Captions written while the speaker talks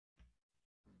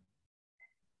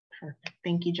Perfect.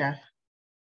 Thank you, Jeff.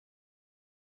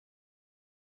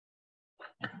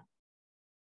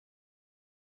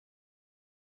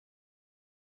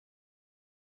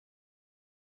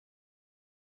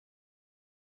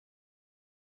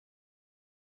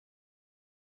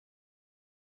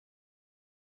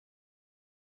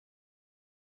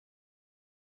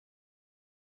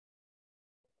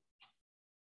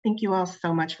 Thank you all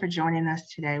so much for joining us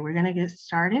today. We're going to get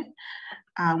started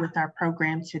with our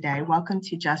program today. Welcome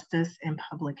to Justice in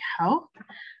Public Health.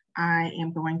 I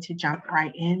am going to jump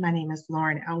right in. My name is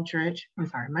Lauren Eldridge.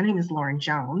 My name is Lauren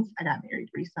Jones. I got married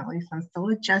recently, so I'm still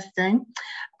adjusting.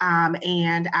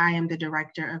 And I am the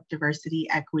Director of Diversity,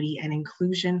 Equity, and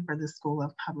Inclusion for the School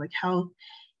of Public Health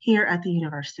here at the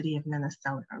University of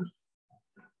Minnesota.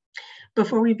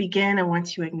 Before we begin, I want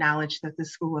to acknowledge that the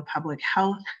School of Public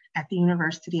Health at the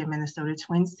University of Minnesota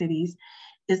Twin Cities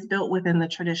is built within the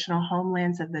traditional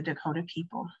homelands of the Dakota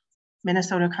people.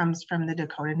 Minnesota comes from the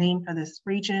Dakota name for this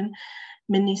region,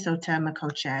 Minnesota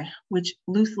Makoche, which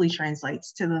loosely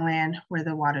translates to the land where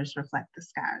the waters reflect the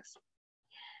skies.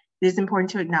 It is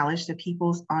important to acknowledge the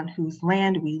peoples on whose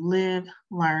land we live,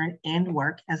 learn, and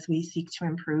work as we seek to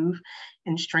improve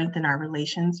and strengthen our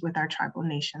relations with our tribal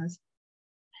nations.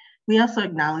 We also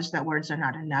acknowledge that words are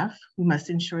not enough. We must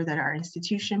ensure that our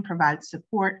institution provides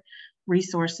support,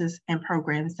 resources, and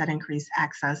programs that increase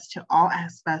access to all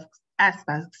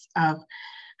aspects of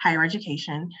higher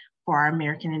education for our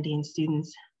American Indian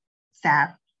students, staff,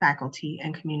 faculty,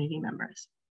 and community members.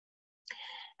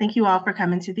 Thank you all for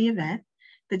coming to the event.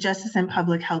 The Justice in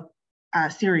Public Health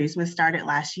series was started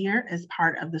last year as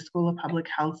part of the School of Public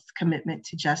Health's commitment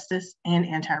to justice and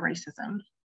anti-racism.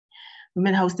 We've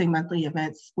been hosting monthly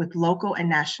events with local and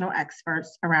national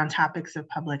experts around topics of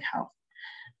public health.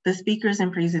 The speakers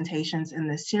and presentations in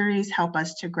this series help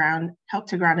to ground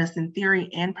us in theory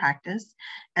and practice,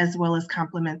 as well as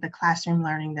complement the classroom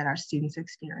learning that our students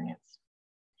experience.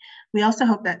 We also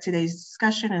hope that today's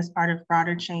discussion is part of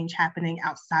broader change happening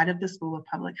outside of the School of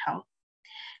Public Health.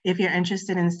 If you're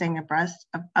interested in staying abreast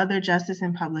of other justice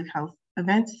and public health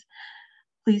events,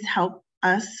 please help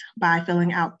us by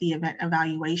filling out the event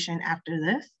evaluation after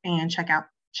this and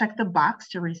check the box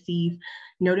to receive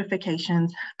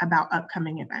notifications about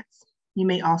upcoming events. You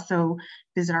may also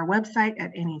visit our website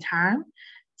at any time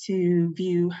to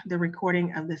view the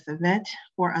recording of this event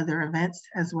or other events,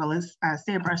 as well as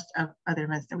stay abreast of other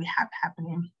events that we have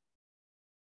happening.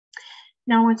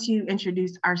 Now I want to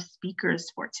introduce our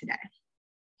speakers for today.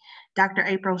 Dr.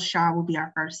 April Shaw will be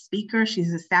our first speaker.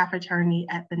 She's a staff attorney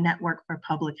at the Network for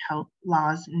Public Health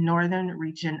Law's Northern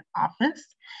Region Office.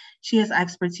 She has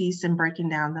expertise in breaking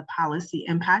down the policy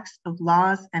impacts of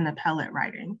laws and appellate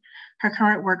writing. Her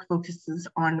current work focuses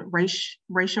on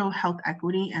racial health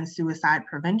equity and suicide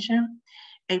prevention.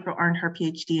 April earned her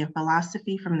PhD in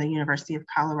philosophy from the University of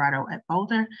Colorado at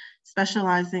Boulder,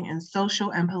 specializing in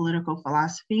social and political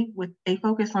philosophy with a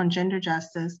focus on gender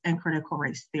justice and critical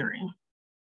race theory.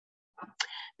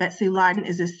 Betsy Lawton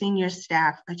is a senior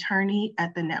staff attorney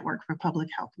at the Network for Public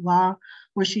Health Law,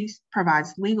 where she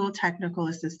provides legal technical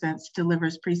assistance,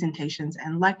 delivers presentations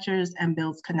and lectures, and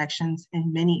builds connections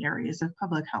in many areas of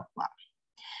public health law.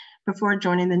 Before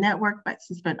joining the network,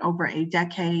 Betsy spent over a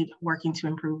decade working to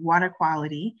improve water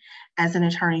quality as an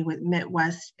attorney with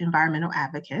Midwest Environmental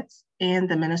Advocates and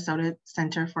the Minnesota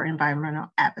Center for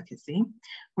Environmental Advocacy,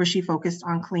 where she focused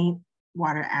on Clean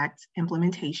Water Act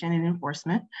implementation and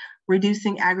enforcement,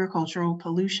 reducing agricultural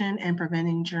pollution and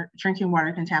preventing drinking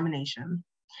water contamination,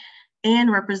 and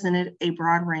represented a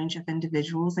broad range of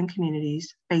individuals and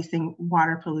communities facing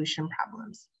water pollution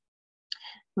problems.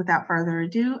 Without further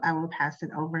ado, I will pass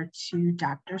it over to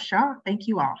Dr. Shaw. Thank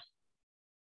you all.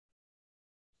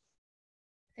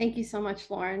 Thank you so much,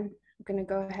 Lauren. I'm going to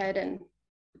go ahead and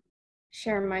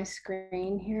share my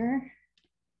screen here.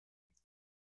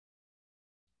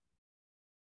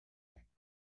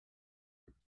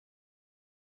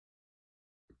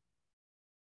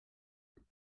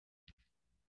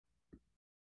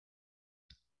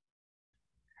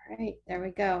 All right, there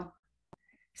we go.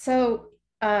 So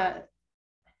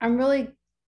I'm really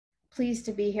pleased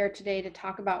to be here today to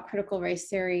talk about critical race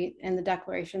theory and the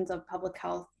declarations of public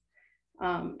health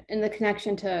and the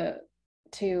connection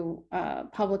to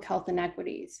public health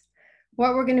inequities.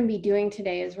 What we're going to be doing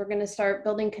today is we're going to start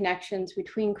building connections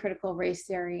between critical race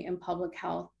theory and public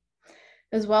health,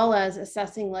 as well as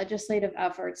assessing legislative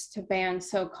efforts to ban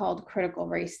so-called critical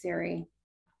race theory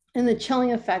and the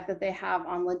chilling effect that they have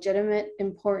on legitimate,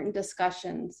 important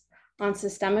discussions on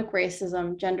systemic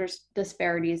racism, gender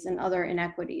disparities, and other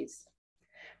inequities.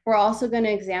 We're also going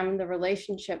to examine the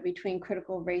relationship between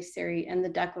critical race theory and the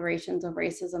declarations of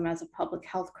racism as a public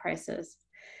health crisis,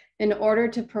 in order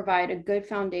to provide a good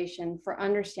foundation for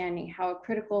understanding how a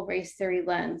critical race theory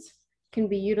lens can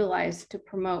be utilized to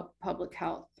promote public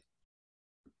health.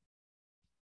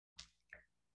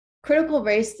 Critical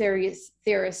race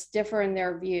theorists differ in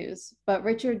their views, but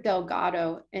Richard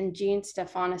Delgado and Jean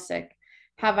Stefanisic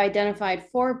have identified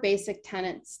 4 basic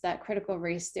tenets that critical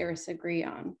race theorists agree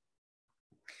on.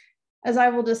 As I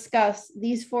will discuss,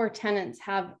 these 4 tenets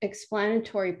have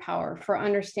explanatory power for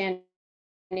understanding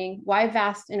why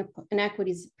vast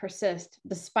inequities persist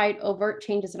despite overt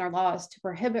changes in our laws to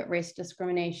prohibit race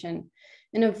discrimination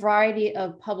in a variety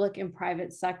of public and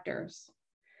private sectors.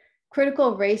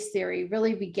 Critical race theory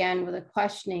really began with a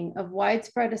questioning of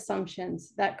widespread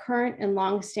assumptions that current and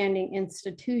long-standing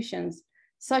institutions,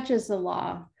 such as the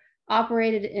law,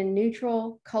 operated in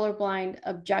neutral, colorblind,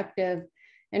 objective,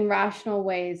 and rational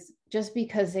ways just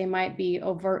because they might be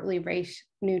overtly race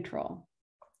neutral.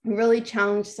 We really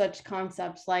challenged such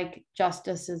concepts like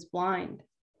justice is blind.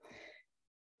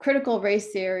 Critical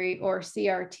race theory, or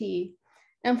CRT,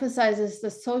 emphasizes the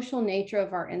social nature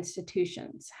of our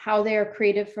institutions, how they are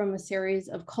created from a series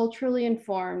of culturally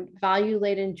informed,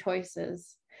 value-laden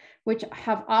choices, which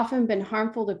have often been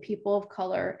harmful to people of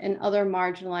color and other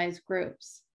marginalized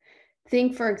groups.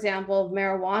 Think, for example, of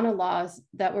marijuana laws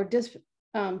that were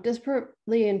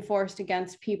disparately enforced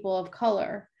against people of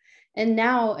color. And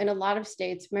now, in a lot of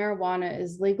states, marijuana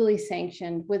is legally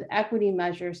sanctioned with equity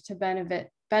measures to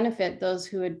benefit those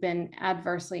who had been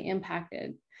adversely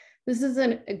impacted. This is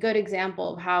a good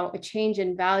example of how a change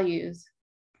in values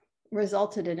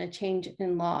resulted in a change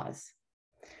in laws.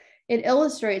 It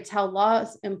illustrates how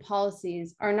laws and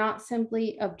policies are not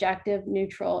simply objective,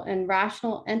 neutral, and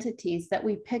rational entities that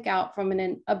we pick out from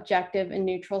an objective and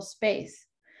neutral space,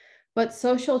 but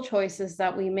social choices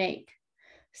that we make,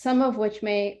 some of which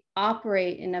may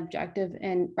operate in objective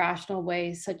and rational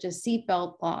ways, such as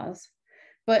seatbelt laws,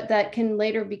 but that can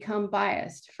later become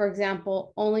biased. For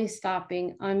example, only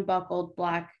stopping unbuckled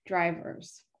Black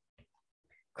drivers.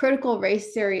 Critical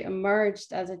race theory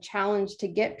emerged as a challenge to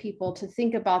get people to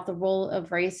think about the role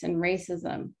of race and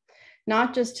racism,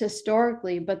 not just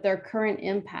historically, but their current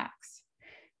impacts.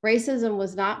 Racism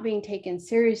was not being taken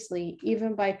seriously,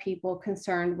 even by people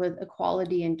concerned with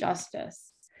equality and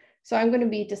justice. So I'm going to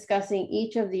be discussing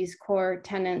each of these core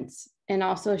tenets and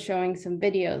also showing some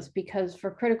videos, because for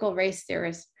critical race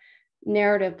theorists,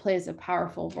 narrative plays a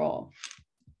powerful role.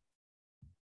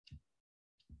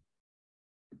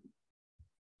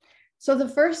 So the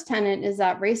first tenet is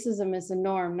that racism is the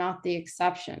norm, not the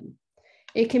exception.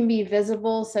 It can be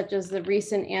visible, such as the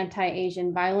recent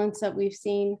anti-Asian violence that we've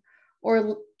seen,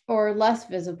 or less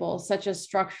visible, such as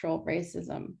structural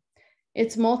racism.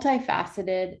 It's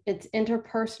multifaceted, it's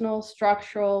interpersonal,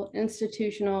 structural,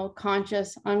 institutional,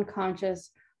 conscious,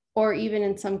 unconscious, or even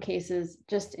in some cases,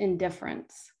 just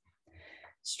indifference.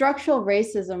 Structural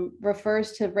racism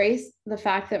refers to the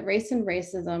fact that race and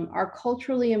racism are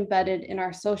culturally embedded in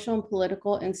our social and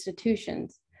political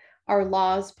institutions, our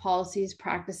laws, policies,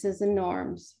 practices, and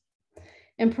norms,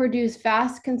 and produce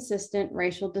vast, consistent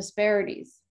racial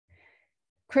disparities.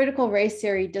 Critical race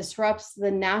theory disrupts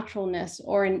the naturalness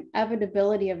or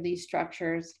inevitability of these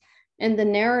structures and the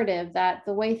narrative that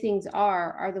the way things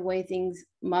are the way things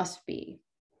must be,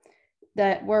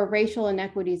 that where racial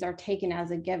inequities are taken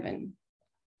as a given.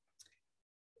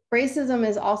 Racism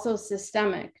is also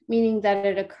systemic, meaning that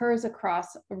it occurs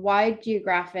across wide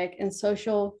geographic and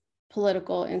social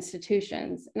political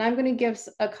institutions. And I'm going to give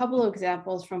a couple of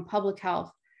examples from public health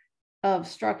of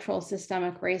structural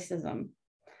systemic racism.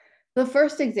 The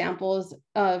first example is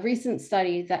a recent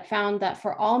study that found that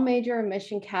for all major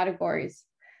emission categories,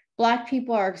 Black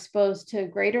people are exposed to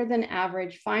greater than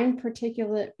average fine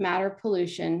particulate matter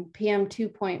pollution, PM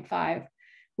 2.5,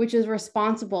 which is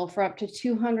responsible for up to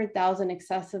 200,000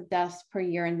 excessive deaths per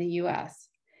year in the US.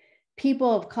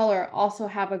 People of color also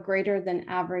have a greater than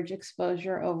average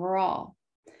exposure overall.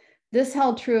 This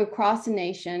held true across the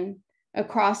nation,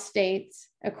 across states,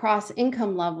 across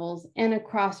income levels, and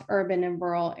across urban and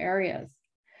rural areas.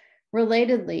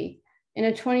 Relatedly, in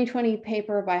a 2020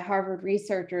 paper by Harvard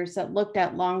researchers that looked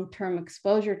at long-term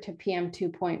exposure to PM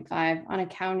 2.5 on a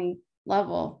county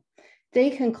level, they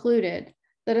concluded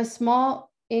that a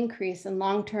small increase in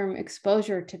long-term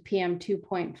exposure to PM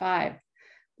 2.5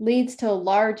 leads to a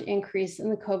large increase in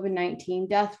the COVID-19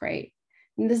 death rate.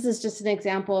 And this is just an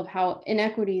example of how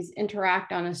inequities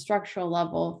interact on a structural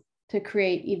level to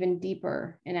create even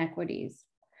deeper inequities.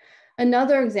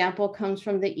 Another example comes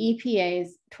from the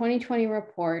EPA's 2020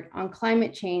 report on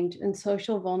climate change and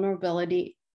social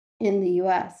vulnerability in the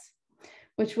US,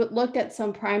 which looked at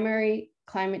some primary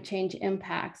climate change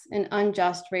impacts and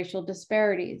unjust racial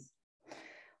disparities.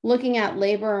 looking at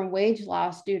labor and wage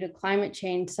loss due to climate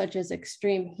change, such as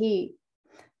extreme heat.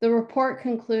 The report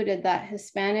concluded that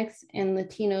Hispanics and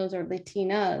Latinos or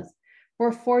Latinas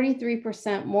were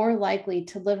 43% more likely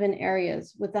to live in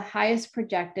areas with the highest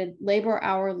projected labor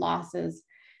hour losses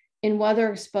in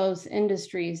weather-exposed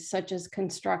industries such as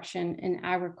construction and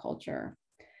agriculture.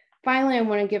 Finally, I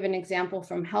want to give an example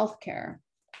from healthcare.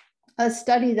 A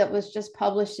study that was just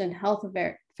published in Health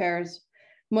Affairs,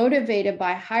 motivated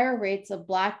by higher rates of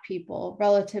Black people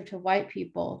relative to white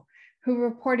people who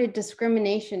reported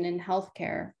discrimination in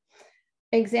healthcare,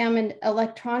 examined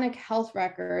electronic health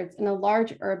records in a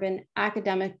large urban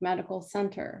academic medical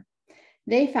center.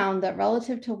 They found that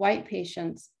relative to white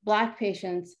patients, Black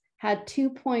patients had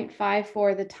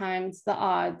 2.54 the times the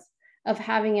odds of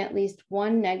having at least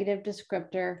one negative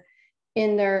descriptor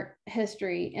in their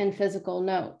history and physical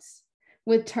notes,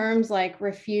 with terms like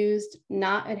refused,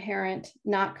 not adherent,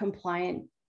 not compliant,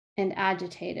 and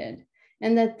agitated,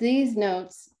 and that these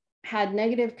notes had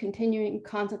negative continuing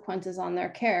consequences on their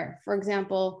care. For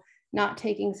example, not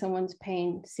taking someone's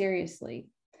pain seriously.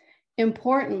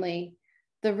 Importantly,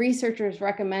 the researchers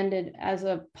recommended as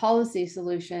a policy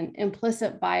solution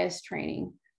implicit bias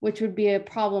training, which would be a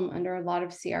problem under a lot of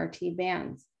CRT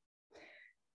bans.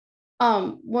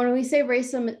 When we say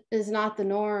racism is not the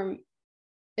norm,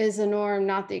 is a norm,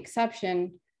 not the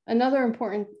exception, another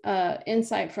important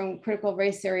insight from critical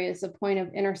race theory is the point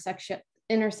of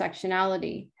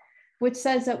intersectionality, which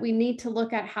says that we need to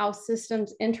look at how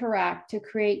systems interact to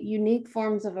create unique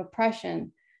forms of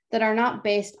oppression that are not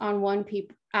based on one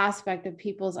aspect of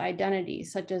people's identity,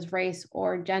 such as race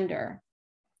or gender.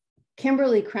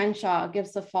 Kimberly Crenshaw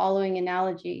gives the following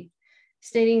analogy,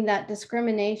 stating that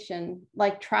discrimination,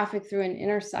 like traffic through an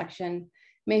intersection,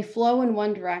 may flow in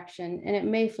one direction and it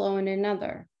may flow in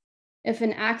another. If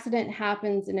an accident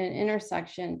happens in an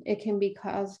intersection, it can be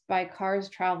caused by cars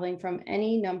traveling from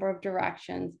any number of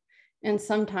directions and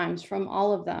sometimes from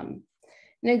all of them.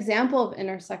 An example of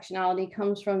intersectionality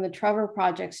comes from the Trevor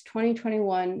Project's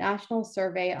 2021 National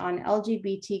Survey on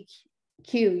LGBTQ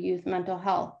youth mental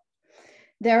health.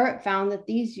 There it found that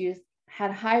these youth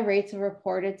had high rates of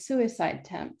reported suicide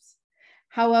attempts.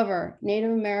 However,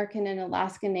 Native American and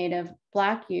Alaska Native,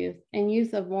 Black youth, and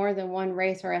youth of more than one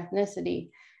race or ethnicity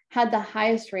had the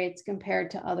highest rates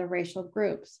compared to other racial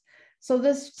groups. So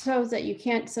this shows that you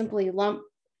can't simply lump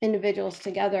individuals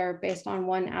together based on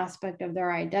one aspect of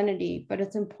their identity, but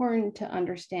it's important to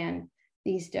understand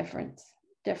these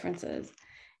differences.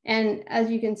 And as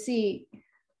you can see,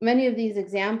 many of these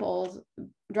examples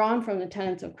drawn from the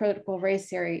tenets of critical race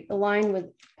theory align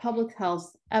with public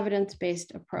health's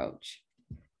evidence-based approach.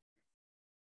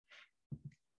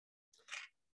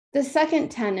 The second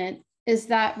tenet is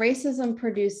that racism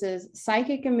produces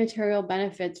psychic and material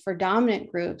benefits for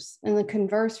dominant groups and the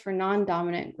converse for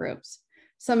non-dominant groups.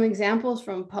 Some examples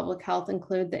from public health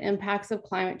include the impacts of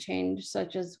climate change,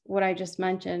 such as what I just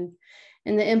mentioned,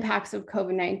 and the impacts of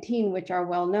COVID-19, which are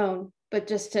well known. But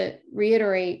just to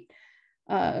reiterate,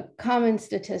 a common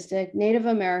statistic, Native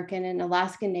American and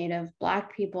Alaska Native,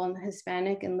 Black people, and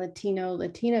Hispanic and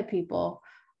Latina people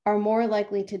are more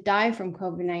likely to die from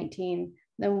COVID-19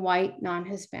 than white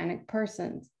non-Hispanic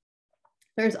persons.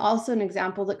 There's also an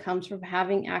example that comes from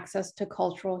having access to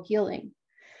cultural healing.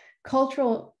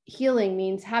 Cultural healing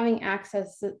means having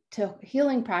access to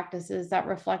healing practices that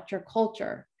reflect your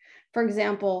culture. For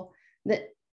example, the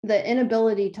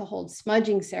inability to hold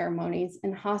smudging ceremonies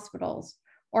in hospitals,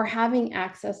 or having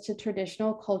access to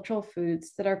traditional cultural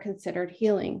foods that are considered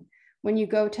healing. When you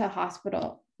go to a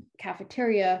hospital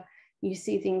cafeteria, you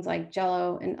see things like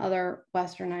Jell-O and other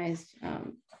westernized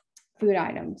food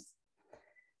items.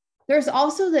 There's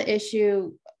also the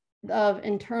issue of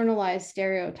internalized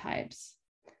stereotypes.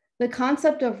 The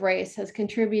concept of race has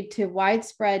contributed to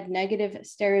widespread negative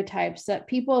stereotypes that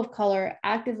people of color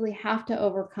actively have to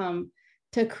overcome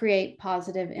to create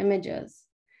positive images.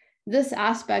 This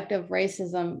aspect of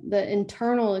racism, the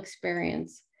internal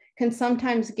experience, can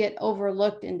sometimes get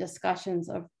overlooked in discussions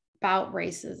about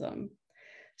racism.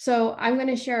 So I'm going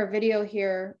to share a video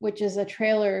here, which is a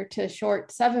trailer to a short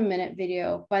 7-minute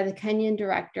video by the Kenyan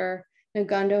director,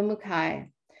 Ngundo Mukai,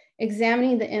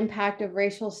 examining the impact of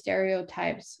racial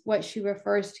stereotypes, what she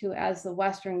refers to as the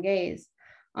Western gaze,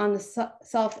 on the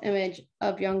self-image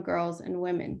of young girls and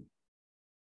women.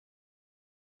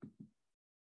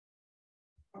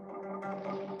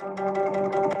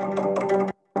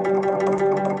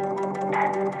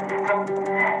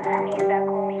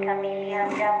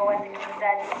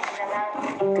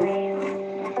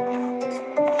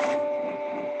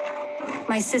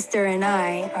 My sister and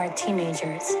I are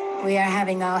teenagers. We are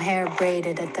having our hair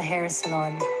braided at the hair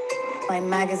salon. My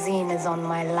magazine is on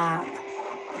my lap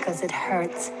because it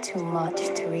hurts too much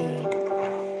to read.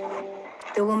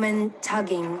 The woman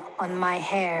tugging on my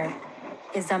hair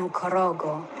is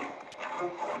Mkorogo,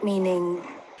 meaning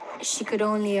she could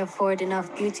only afford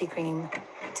enough beauty cream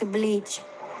to bleach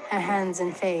her hands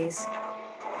and face,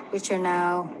 which are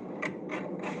now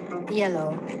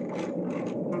yellow.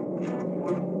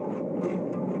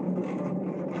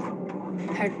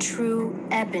 Her true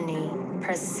ebony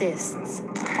persists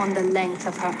on the length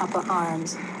of her upper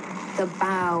arms, the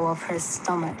bow of her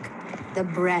stomach, the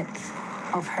breadth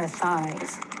of her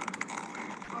thighs.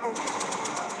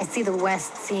 I see the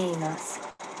West seeing us,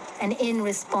 and in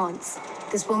response,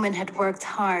 this woman had worked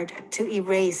hard to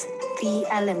erase the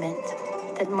element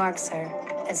that marks her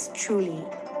as truly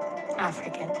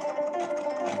African.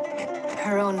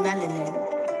 Her own melanin,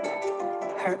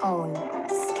 her own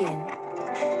skin.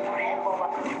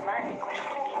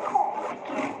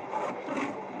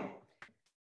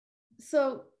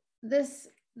 So this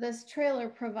trailer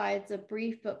provides a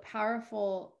brief but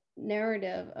powerful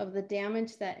narrative of the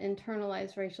damage that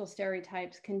internalized racial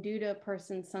stereotypes can do to a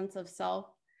person's sense of self,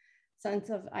 sense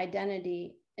of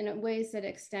identity, in ways that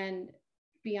extend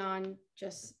beyond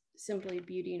just simply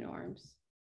beauty norms.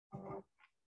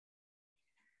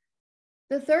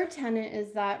 The third tenet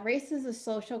is that race is a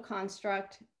social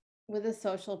construct with a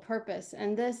social purpose,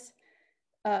 and this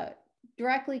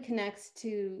directly connects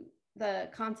to the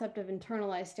concept of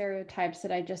internalized stereotypes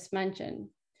that I just mentioned.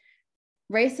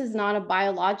 Race is not a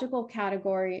biological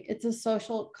category, it's a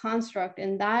social construct,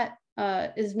 and that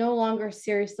is no longer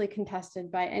seriously contested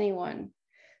by anyone.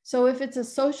 So if it's a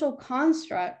social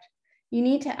construct, you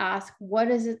need to ask,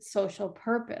 what is its social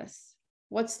purpose?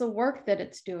 What's the work that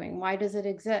it's doing? Why does it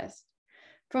exist?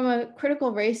 From a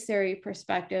critical race theory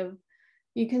perspective,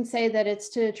 you can say that it's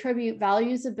to attribute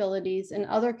values, abilities, and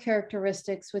other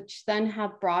characteristics which then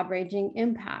have broad-ranging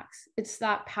impacts. It's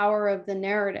that power of the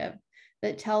narrative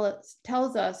that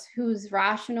tells us who's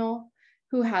rational,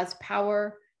 who has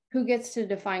power, who gets to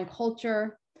define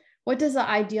culture, what does the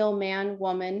ideal man,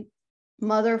 woman,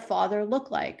 mother, father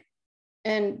look like,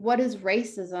 and what is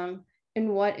racism and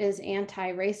what is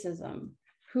anti-racism?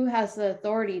 Who has the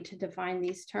authority to define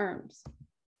these terms?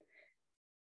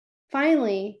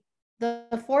 Finally,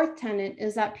 the fourth tenet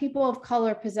is that people of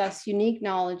color possess unique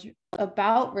knowledge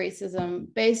about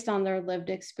racism based on their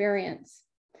lived experience.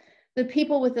 The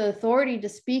people with the authority to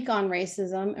speak on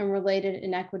racism and related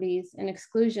inequities and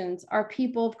exclusions are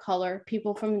people of color,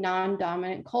 people from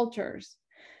non-dominant cultures.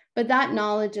 But that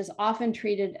knowledge is often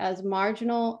treated as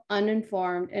marginal,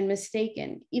 uninformed, and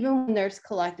mistaken, even when there's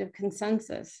collective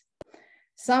consensus.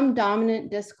 Some dominant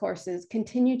discourses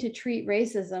continue to treat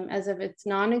racism as if it's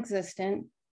non-existent,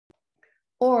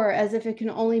 or as if it can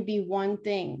only be one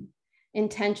thing,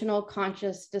 intentional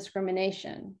conscious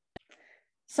discrimination.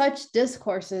 Such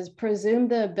discourses presume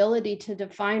the ability to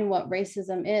define what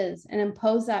racism is and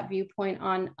impose that viewpoint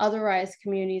on otherized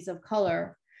communities of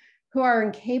color who are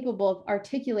incapable of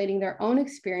articulating their own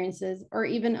experiences or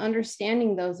even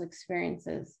understanding those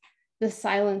experiences, the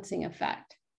silencing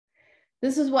effect.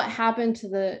 This is what happened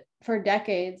for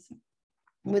decades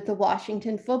with the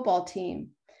Washington football team.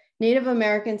 Native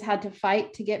Americans had to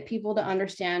fight to get people to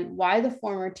understand why the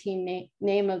former team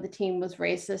name of the team was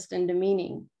racist and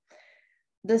demeaning.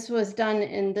 This was done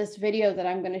in this video that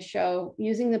I'm going to show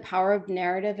using the power of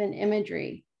narrative and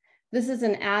imagery. This is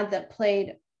an ad that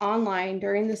played online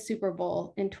during the Super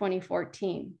Bowl in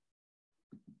 2014.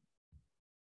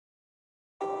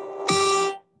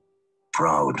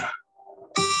 Proud,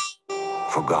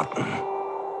 forgotten,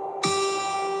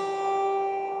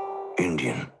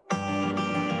 Indian,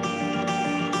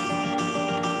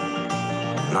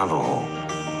 Navajo,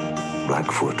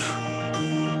 Blackfoot,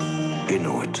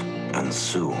 Inuit, and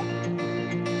Sioux.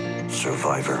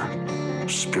 Survivor,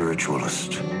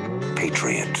 spiritualist,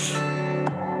 patriot.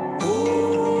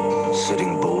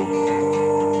 Sitting Bull,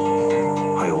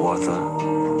 Hiawatha,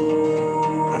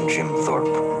 and Jim Thorpe.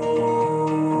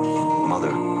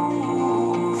 Mother,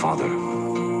 father,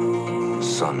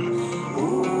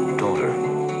 son, daughter,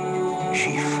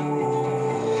 chief.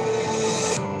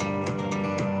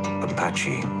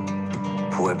 Apache,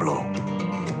 Pueblo,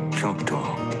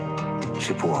 Choctaw,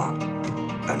 Chippewa,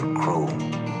 and Crow.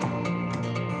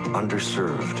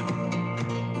 Underserved,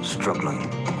 struggling,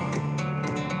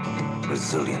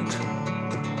 resilient.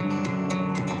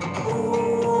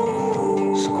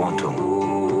 Squanto,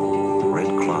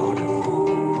 Red Cloud,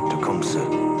 Tecumseh,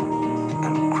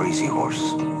 and Crazy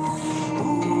Horse.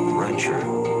 Rancher,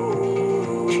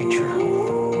 teacher,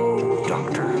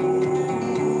 doctor,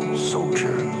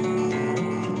 soldier.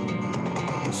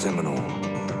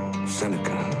 Seminole,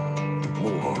 Seneca,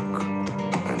 Mohawk,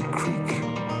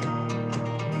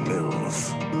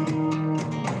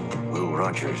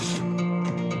 Rogers,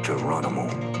 Geronimo.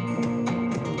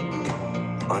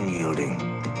 Unyielding,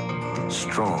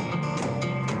 strong,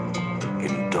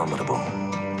 indomitable.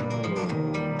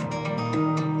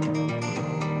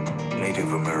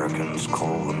 Native Americans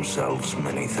call themselves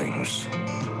many things.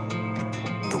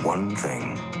 The one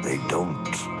thing they don't.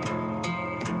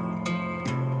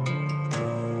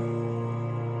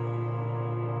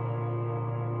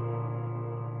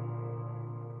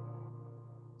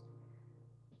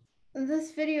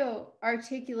 This video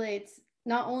articulates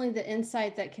not only the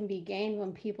insight that can be gained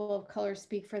when people of color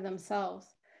speak for themselves,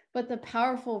 but the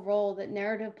powerful role that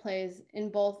narrative plays in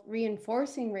both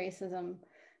reinforcing racism,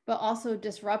 but also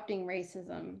disrupting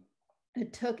racism.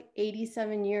 It took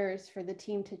 87 years for the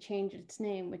team to change its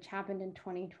name, which happened in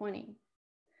 2020.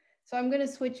 So I'm going to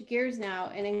switch gears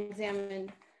now and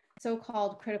examine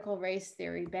so-called critical race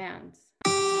theory bans.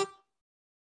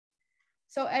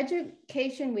 So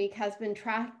Education Week has been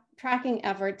tracking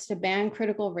efforts to ban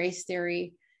critical race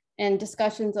theory and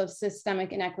discussions of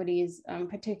systemic inequities,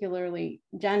 particularly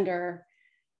gender,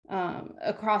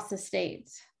 across the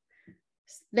states.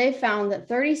 They found that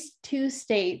 32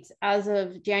 states as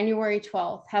of January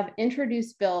 12th have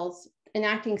introduced bills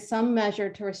enacting some measure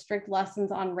to restrict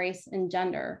lessons on race and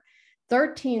gender.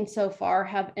 13 so far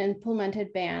have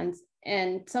implemented bans,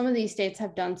 and some of these states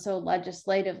have done so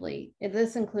legislatively.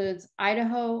 This includes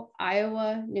Idaho,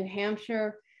 Iowa, New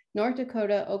Hampshire, North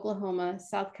Dakota, Oklahoma,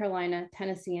 South Carolina,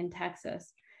 Tennessee, and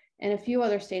Texas. And a few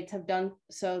other states have done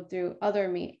so through other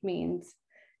means,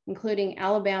 including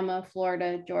Alabama,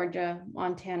 Florida, Georgia,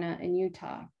 Montana, and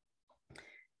Utah.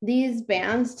 These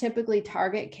bans typically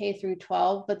target K through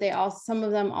 12, but some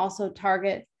of them also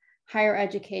target higher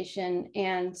education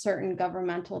and certain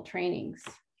governmental trainings.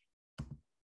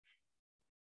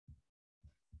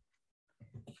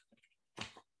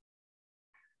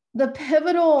 The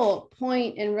pivotal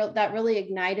point that really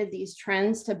ignited these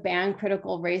trends to ban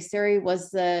critical race theory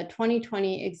was the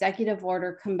 2020 executive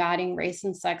order combating race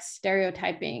and sex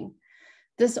stereotyping.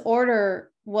 This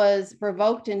order was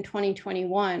revoked in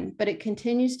 2021, but it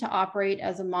continues to operate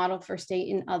as a model for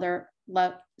state and other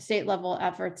state level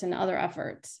efforts and other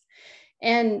efforts.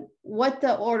 And what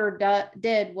the order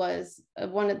did was,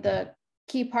 one of the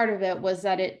key part of it was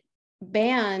that it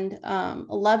banned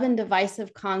 11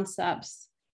 divisive concepts,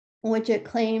 which it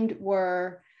claimed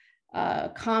were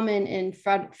common in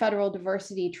federal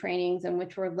diversity trainings and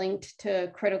which were linked to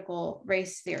critical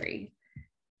race theory.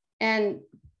 And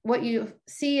what you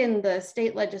see in the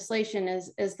state legislation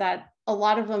is that a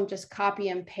lot of them just copy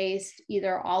and paste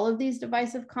either all of these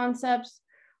divisive concepts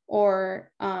or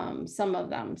some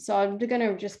of them. So I'm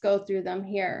gonna just go through them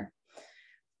here.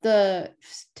 To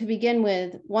begin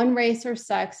with, one race or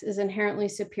sex is inherently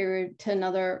superior to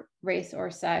another race or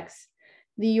sex.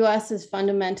 The US is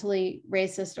fundamentally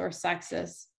racist or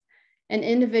sexist. An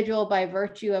individual, by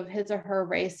virtue of his or her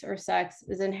race or sex,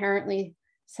 is inherently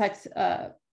racist,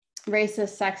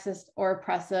 sexist, or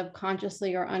oppressive,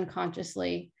 consciously or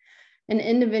unconsciously. An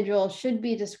individual should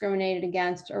be discriminated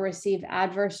against or receive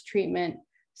adverse treatment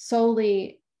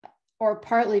solely or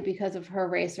partly because of her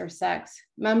race or sex.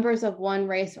 Members of one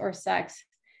race or sex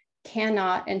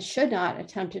cannot and should not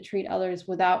attempt to treat others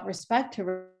without respect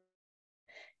to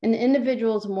an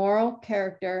individual's moral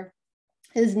character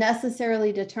is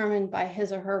necessarily determined by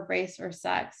his or her race or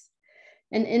sex.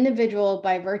 An individual,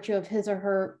 by virtue of his or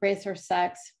her race or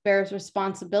sex, bears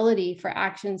responsibility for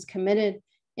actions committed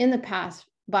in the past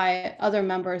by other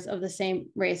members of the same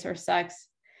race or sex.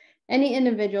 Any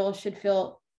individual should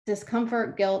feel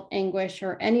discomfort, guilt, anguish,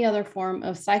 or any other form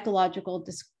of psychological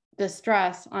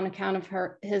distress on account of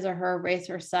his or her race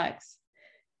or sex.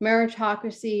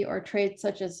 Meritocracy or traits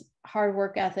such as hard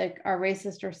work ethic are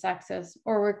racist or sexist,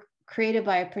 or were created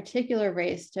by a particular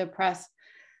race to oppress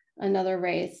another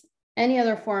race. Any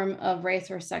other form of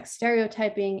race or sex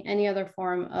stereotyping, any other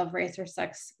form of race or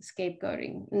sex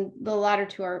scapegoating. And the latter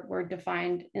two were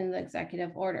defined in the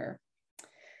executive order.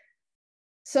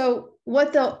 So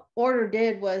what the order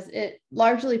did was it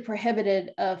largely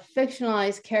prohibited a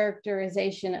fictionalized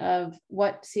characterization of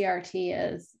what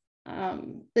CRT is.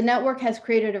 The network has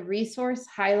created a resource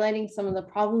highlighting some of the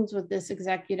problems with this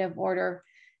executive order,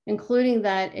 including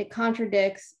that it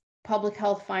contradicts public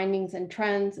health findings and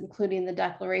trends, including the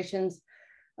declarations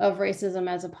of racism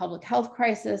as a public health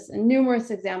crisis and numerous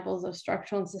examples of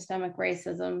structural and systemic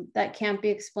racism that can't be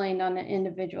explained on an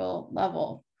individual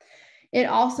level. It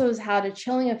also has had a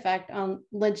chilling effect on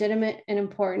legitimate and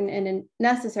important and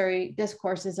necessary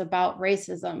discourses about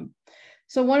racism.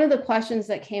 So one of the questions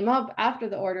that came up after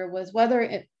the order was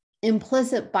whether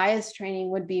implicit bias training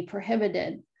would be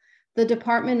prohibited. The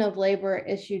Department of Labor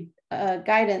issued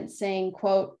guidance saying,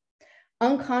 quote,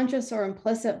 Unconscious or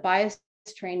implicit bias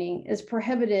training is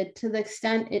prohibited to the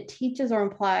extent it teaches or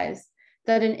implies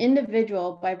that an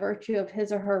individual, by virtue of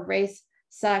his or her race,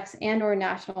 sex, and/or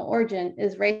national origin,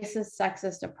 is racist,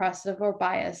 sexist, oppressive, or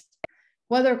biased,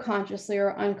 whether consciously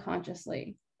or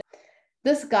unconsciously.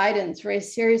 This guidance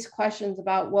raised serious questions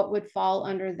about what would fall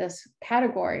under this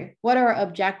category. What are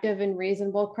objective and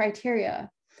reasonable criteria?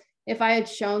 If I had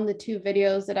shown the 2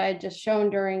 videos that I had just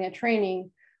shown during a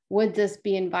training, would this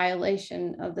be in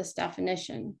violation of this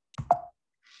definition?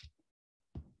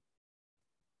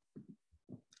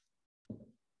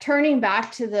 Turning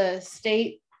back to the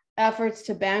state efforts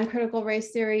to ban critical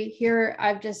race theory, here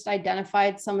I've just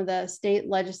identified some of the state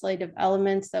legislative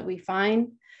elements that we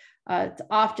find. It's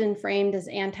often framed as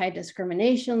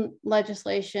anti-discrimination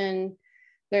legislation.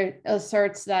 There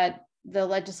asserts that the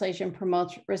legislation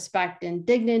promotes respect and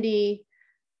dignity.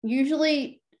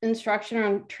 Usually instruction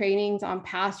on trainings on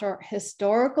past or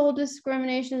historical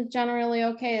discrimination is generally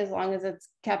okay, as long as it's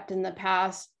kept in the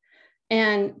past,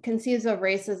 and conceives of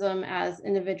racism as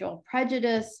individual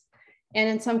prejudice. And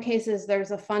in some cases,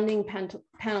 there's a funding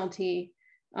penalty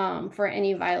for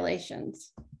any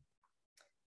violations.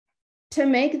 To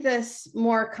make this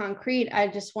more concrete, I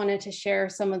just wanted to share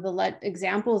some of the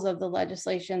examples of the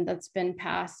legislation that's been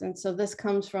passed. And so this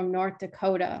comes from North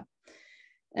Dakota.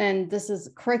 And this is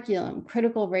curriculum,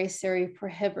 critical race theory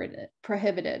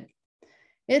prohibited.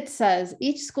 It says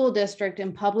each school district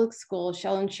and public school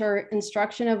shall ensure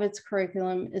instruction of its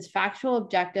curriculum is factual,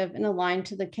 objective, and aligned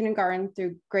to the kindergarten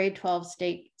through grade 12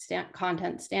 state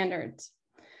content standards.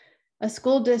 A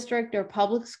school district or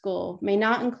public school may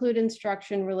not include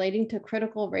instruction relating to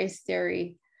critical race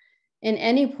theory in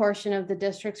any portion of the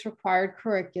district's required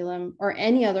curriculum or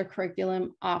any other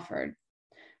curriculum offered.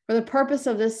 For the purpose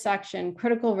of this section,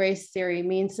 critical race theory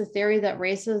means the theory that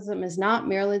racism is not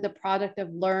merely the product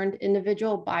of learned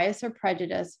individual bias or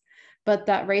prejudice, but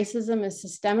that racism is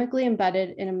systemically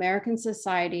embedded in American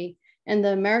society and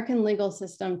the American legal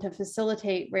system to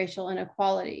facilitate racial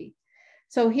inequality.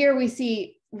 So here we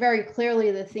see very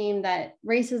clearly the theme that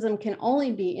racism can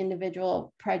only be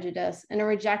individual prejudice and a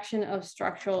rejection of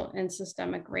structural and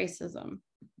systemic racism.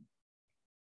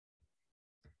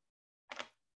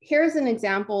 Here's an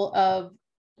example of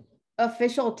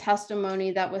official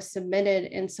testimony that was submitted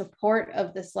in support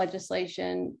of this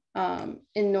legislation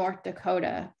in North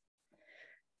Dakota.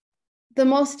 The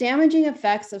most damaging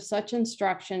effects of such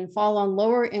instruction fall on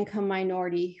lower income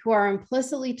minority who are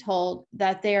implicitly told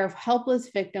that they are helpless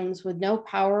victims with no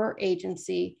power or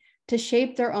agency to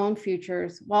shape their own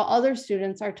futures, while other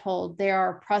students are told they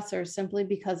are oppressors simply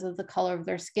because of the color of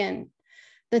their skin.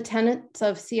 The tenets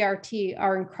of CRT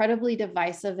are incredibly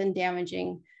divisive and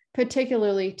damaging,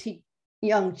 particularly to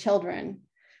young children.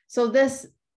 So this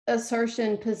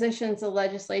assertion positions the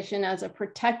legislation as a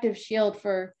protective shield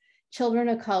for children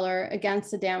of color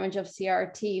against the damage of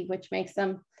CRT, which makes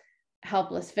them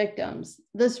helpless victims.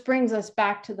 This brings us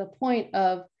back to the point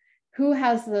of who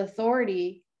has the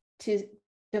authority to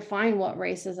define what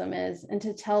racism is and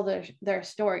to tell their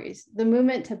stories. The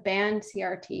movement to ban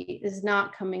CRT is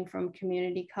not coming from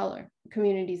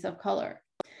communities of color.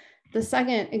 The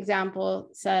second example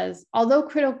says, although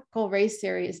critical race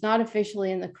theory is not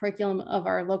officially in the curriculum of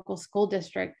our local school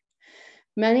district,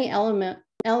 many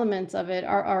elements of it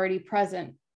are already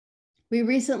present. We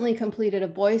recently completed a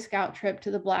Boy Scout trip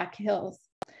to the Black Hills.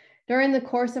 During the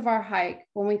course of our hike,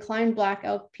 when we climbed Black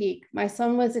Elk Peak, my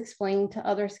son was explaining to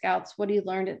other scouts what he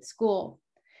learned at school.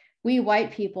 We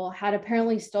white people had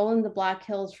apparently stolen the Black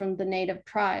Hills from the native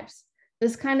tribes.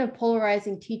 This kind of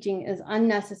polarizing teaching is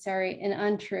unnecessary and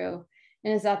untrue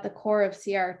and is at the core of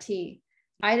CRT.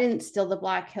 I didn't steal the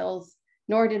Black Hills,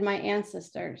 nor did my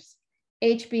ancestors.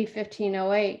 HB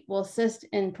 1508 will assist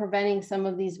in preventing some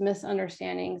of these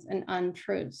misunderstandings and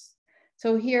untruths.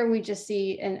 So here we just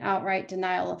see an outright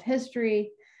denial of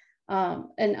history, an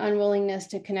unwillingness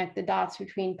to connect the dots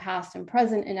between past and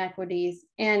present inequities,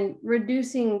 and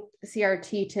reducing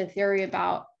CRT to theory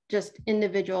about just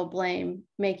individual blame,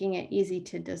 making it easy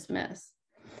to dismiss.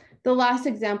 The last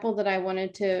example that I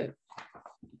wanted to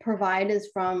provide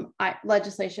is from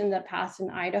legislation that passed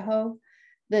in Idaho,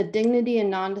 the Dignity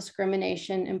and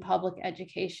Non-Discrimination in Public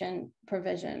Education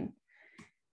provision.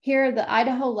 Here, the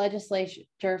Idaho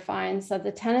legislature finds that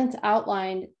the tenets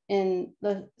outlined in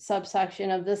the subsection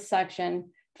of this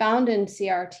section found in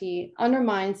CRT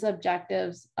undermines the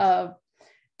objectives of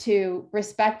to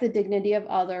respect the dignity of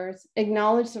others,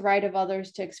 acknowledge the right of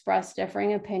others to express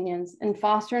differing opinions, and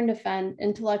foster and defend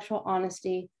intellectual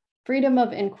honesty, freedom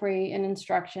of inquiry and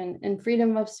instruction, and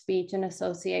freedom of speech and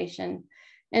association,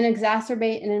 and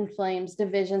exacerbate and inflames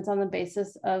divisions on the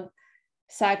basis of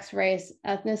sex, race,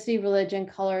 ethnicity, religion,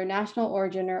 color, national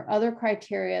origin, or other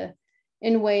criteria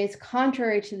in ways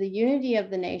contrary to the unity of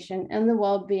the nation and the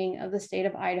well-being of the state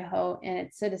of Idaho and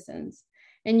its citizens.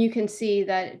 And you can see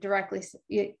that directly,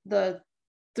 the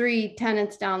 3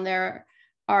 tenets down there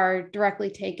are directly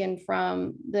taken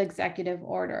from the executive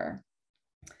order.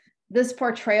 This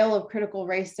portrayal of critical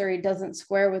race theory doesn't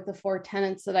square with the 4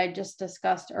 tenets that I just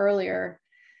discussed earlier.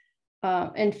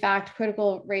 In fact,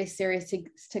 critical race theory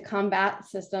seeks to combat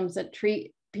systems that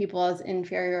treat people as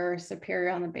inferior or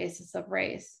superior on the basis of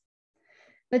race.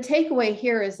 The takeaway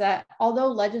here is that although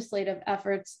legislative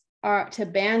efforts to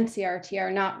ban CRT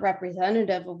are not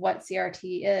representative of what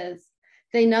CRT is,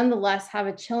 they nonetheless have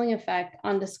a chilling effect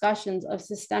on discussions of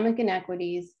systemic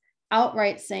inequities,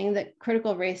 outright saying that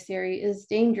critical race theory is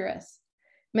dangerous.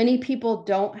 Many people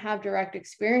don't have direct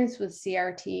experience with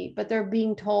CRT, but they're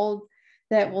being told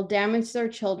that it will damage their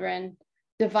children,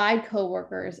 divide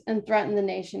coworkers, and threaten the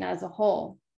nation as a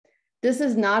whole. This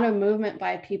is not a movement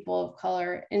by people of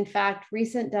color. In fact,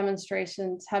 recent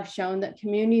demonstrations have shown that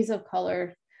communities of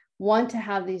color want to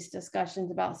have these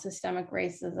discussions about systemic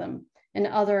racism and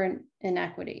other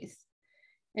inequities.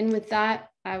 And with that,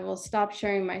 I will stop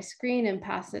sharing my screen and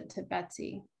pass it to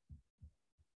Betsy.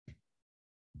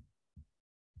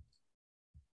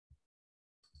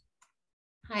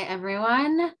 Hi,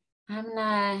 everyone.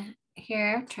 I'm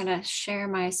here trying to share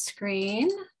my screen.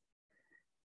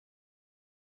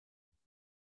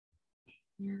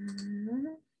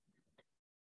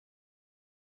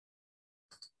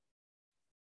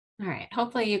 All right,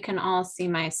 hopefully you can all see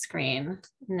my screen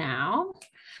now.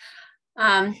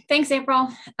 Thanks, April.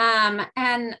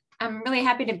 And I'm really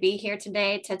happy to be here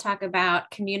today to talk about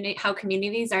how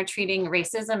communities are treating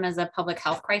racism as a public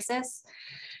health crisis,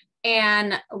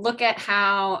 and look at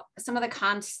how some of the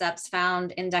concepts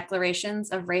found in declarations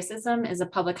of racism as a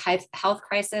public health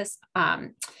crisis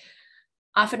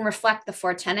often reflect the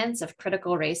 4 tenets of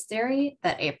critical race theory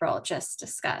that April just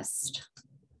discussed.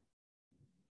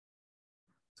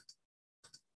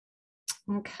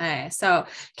 Okay, so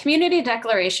community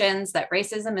declarations that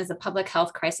racism is a public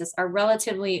health crisis are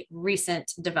relatively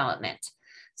recent development.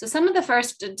 So some of the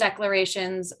first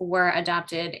declarations were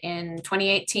adopted in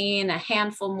 2018, a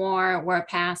handful more were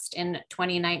passed in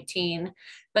 2019,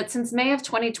 but since May of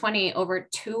 2020, over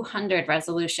 200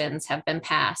 resolutions have been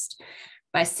passed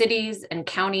by cities and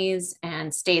counties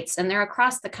and states, and they're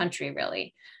across the country,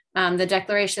 really. The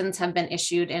declarations have been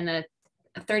issued in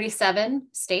 37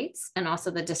 states and also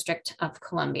the District of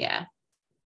Columbia.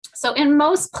 So in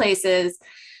most places,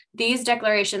 these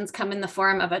declarations come in the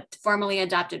form of a formally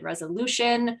adopted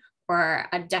resolution or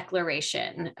a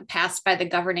declaration passed by the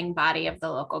governing body of the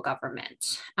local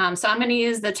government. So I'm going to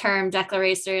use the term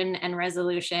declaration and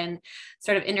resolution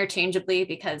sort of interchangeably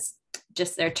because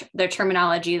just their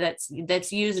terminology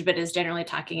that's used, but is generally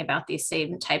talking about these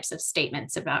same types of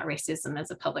statements about racism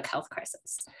as a public health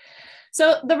crisis.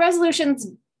 So the resolutions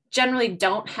generally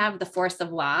don't have the force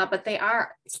of law, but they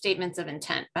are statements of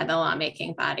intent by the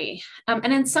lawmaking body.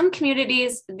 And in some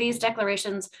communities, these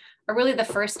declarations are really the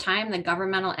first time the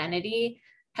governmental entity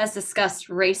has discussed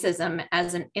racism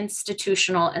as an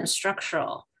institutional and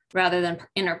structural rather than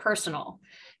interpersonal,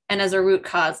 and as a root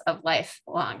cause of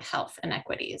lifelong health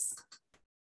inequities.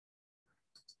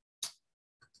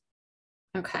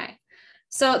 Okay.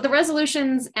 So the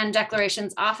resolutions and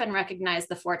declarations often recognize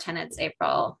the 4 tenets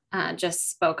April just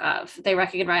spoke of. They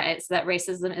recognize that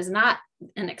racism is not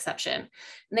an exception.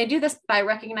 And they do this by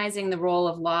recognizing the role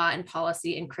of law and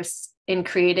policy in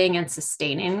creating and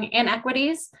sustaining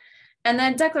inequities. And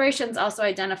then declarations also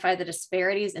identify the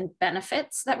disparities in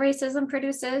benefits that racism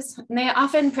produces. And they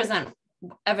often present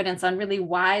evidence on really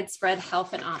widespread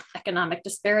health and economic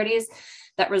disparities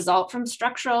that result from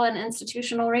structural and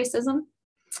institutional racism.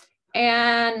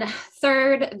 And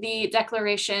third, the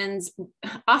declarations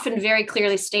often very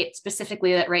clearly state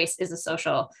specifically that race is a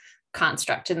social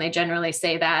construct, and they generally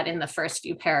say that in the first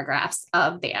few paragraphs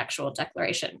of the actual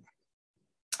declaration.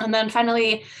 And then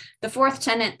finally, the 4th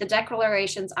tenet, the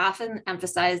declarations often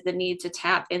emphasize the need to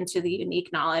tap into the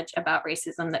unique knowledge about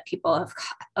racism that people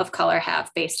of color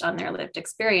have based on their lived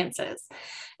experiences.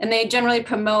 And they generally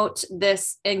promote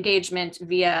this engagement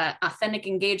via authentic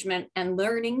engagement and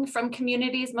learning from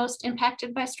communities most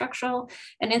impacted by structural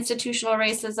and institutional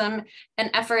racism,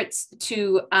 and efforts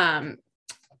to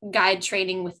guide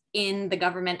training within the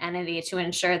government entity to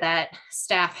ensure that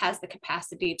staff has the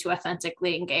capacity to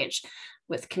authentically engage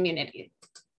with community.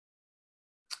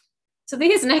 So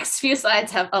these next few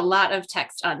slides have a lot of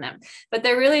text on them, but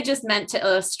they're really just meant to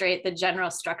illustrate the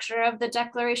general structure of the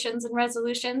declarations and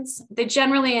resolutions. They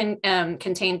generally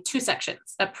contain 2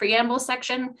 sections, a preamble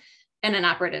section and an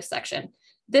operative section.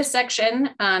 This section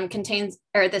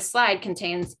this slide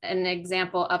contains an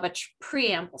example of a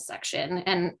preamble section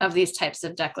and of these types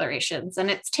of declarations. And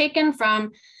it's taken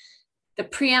from the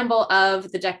preamble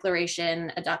of the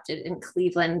declaration adopted in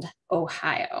Cleveland,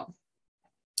 Ohio.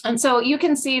 And so you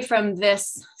can see from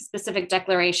this specific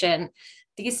declaration,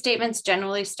 these statements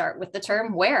generally start with the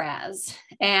term whereas,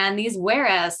 and these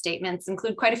whereas statements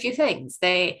include quite a few things.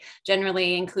 They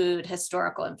generally include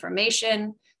historical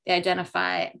information. They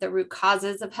identify the root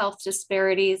causes of health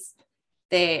disparities.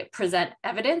 They present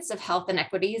evidence of health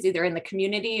inequities, either in the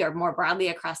community or more broadly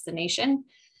across the nation.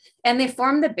 And they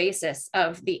form the basis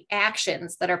of the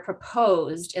actions that are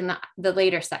proposed in the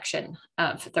later section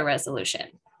of the resolution.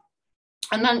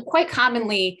 And then quite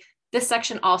commonly, this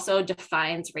section also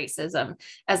defines racism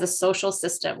as a social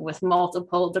system with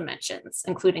multiple dimensions,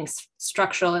 including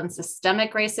structural and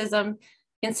systemic racism,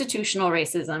 institutional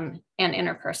racism, and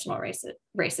interpersonal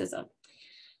racism.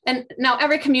 And now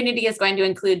every community is going to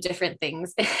include different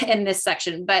things in this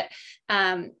section, but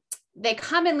they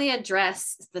commonly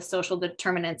address the social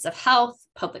determinants of health,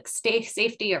 public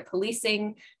safety or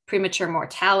policing, premature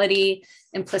mortality,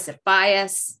 implicit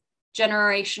bias,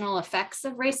 generational effects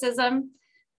of racism,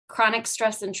 chronic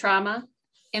stress and trauma,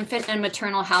 infant and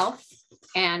maternal health,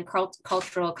 and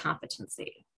cultural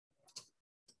competency.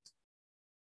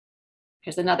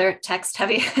 Here's another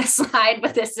text-heavy slide,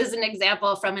 but this is an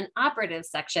example from an operative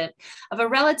section of a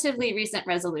relatively recent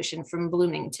resolution from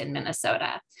Bloomington,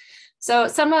 Minnesota. So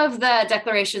some of the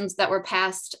declarations that were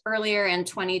passed earlier in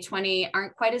 2020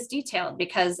 aren't quite as detailed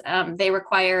because they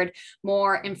required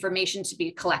more information to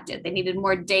be collected. They needed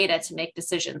more data to make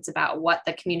decisions about what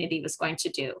the community was going to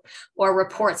do, or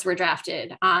reports were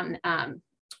drafted on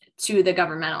to the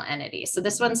governmental entity. So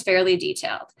this one's fairly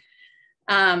detailed.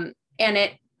 And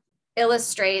it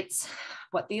illustrates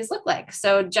what these look like.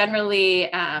 So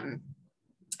generally,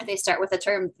 they start with the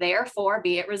term, therefore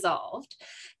be it resolved.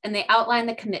 And they outline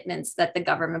the commitments that the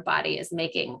government body is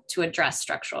making to address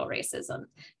structural racism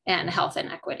and health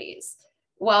inequities.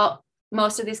 While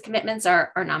most of these commitments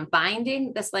are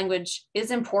non-binding, this language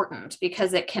is important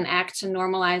because it can act to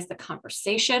normalize the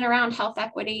conversation around health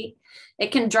equity.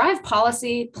 It can drive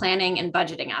policy, planning, and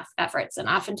budgeting efforts. And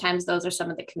oftentimes those are some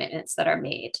of the commitments that are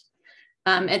made.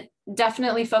 It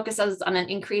definitely focuses on an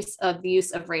increase of the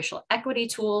use of racial equity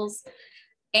tools.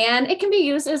 And it can be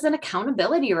used as an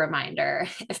accountability reminder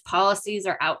if policies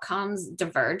or outcomes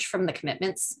diverge from the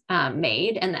commitments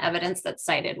made and the evidence that's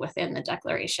cited within the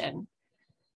declaration.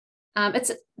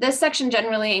 This section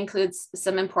generally includes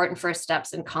some important first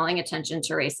steps in calling attention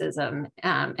to racism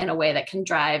in a way that can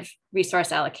drive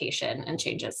resource allocation and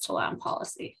changes to law and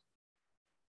policy.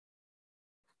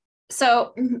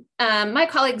 So my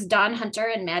colleagues Dawn Hunter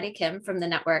and Maddie Kim from the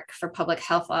Network for Public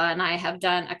Health Law and I have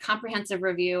done a comprehensive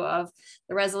review of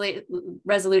the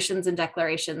resolutions and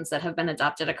declarations that have been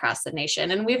adopted across the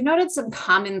nation. And we've noted some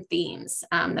common themes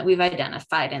that we've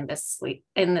identified in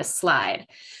this slide.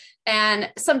 And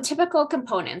some typical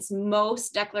components,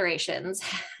 most declarations,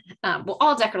 well,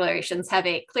 all declarations have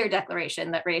a clear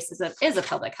declaration that racism is a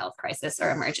public health crisis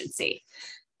or emergency.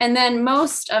 And then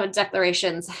most of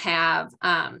declarations have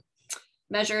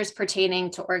measures pertaining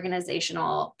to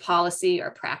organizational policy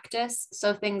or practice.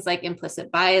 So things like implicit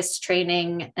bias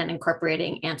training and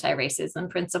incorporating anti-racism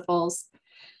principles.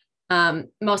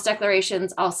 Most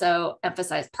declarations also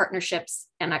emphasize partnerships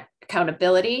and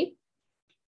accountability,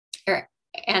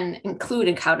 and include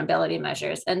accountability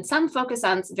measures. And some focus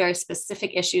on very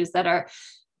specific issues that are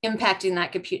impacting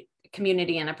that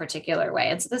community in a particular way.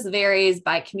 And so this varies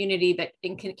by community, but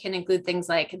it can include things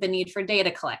like the need for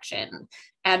data collection,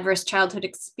 adverse childhood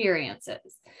experiences,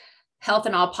 health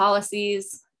and all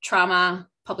policies, trauma,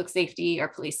 public safety, or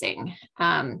policing.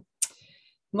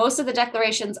 Most of the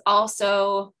declarations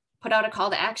also put out a call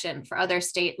to action for other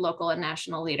state, local, and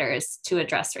national leaders to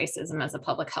address racism as a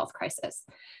public health crisis.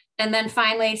 And then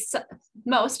finally,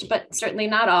 most, but certainly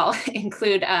not all,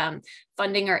 include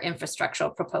funding or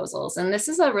infrastructural proposals. And this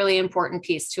is a really important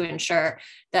piece to ensure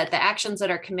that the actions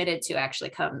that are committed to actually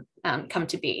come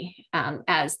to be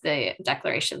as the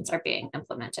declarations are being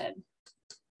implemented.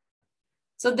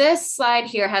 So this slide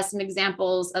here has some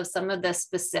examples of some of the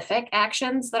specific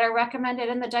actions that are recommended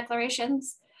in the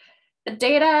declarations. The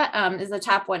data is the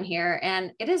top one here,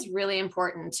 and it is really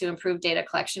important to improve data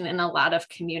collection in a lot of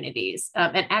communities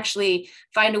and actually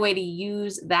find a way to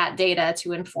use that data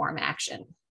to inform action.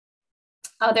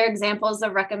 Other examples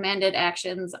of recommended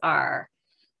actions are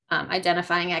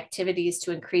identifying activities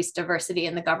to increase diversity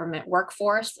in the government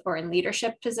workforce or in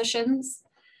leadership positions,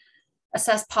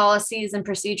 assess policies and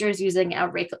procedures using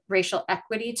a racial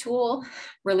equity tool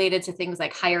related to things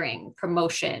like hiring,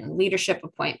 promotion, leadership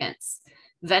appointments,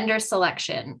 vendor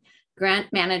selection,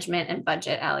 grant management, and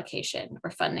budget allocation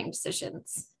or funding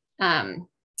decisions.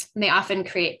 They often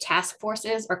create task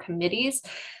forces or committees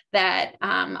that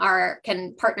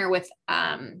can partner with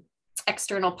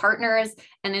external partners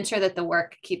and ensure that the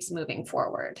work keeps moving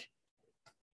forward.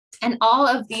 And all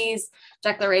of these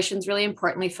declarations really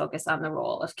importantly focus on the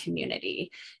role of community.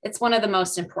 It's one of the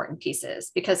most important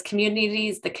pieces because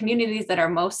the communities that are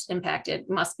most impacted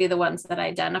must be the ones that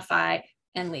identify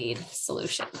and lead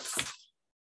solutions.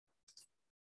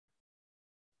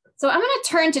 So I'm going to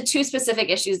turn to two specific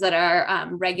issues that are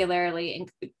regularly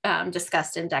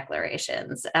discussed in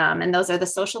declarations, and those are the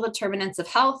social determinants of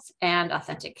health and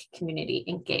authentic community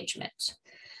engagement.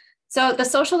 So the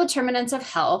social determinants of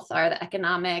health are the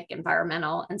economic,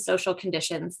 environmental, and social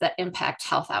conditions that impact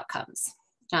health outcomes.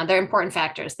 They're important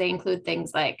factors. They include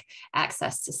things like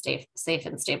access to safe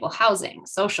and stable housing,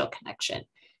 social connection,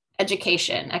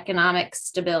 education, economic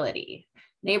stability,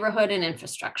 neighborhood and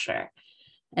infrastructure,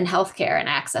 and healthcare and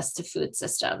access to food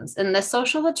systems. And the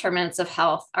social determinants of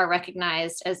health are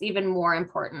recognized as even more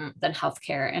important than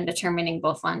healthcare in determining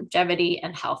both longevity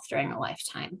and health during a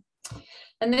lifetime.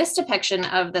 And this depiction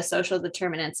of the social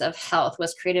determinants of health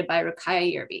was created by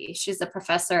Ruqaiya Yerbi. She's a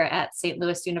professor at St.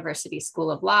 Louis University School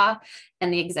of Law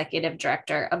and the executive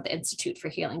director of the Institute for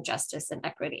Healing Justice and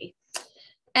Equity.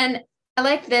 And I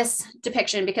like this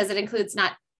depiction because it includes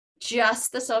not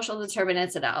just the social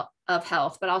determinants of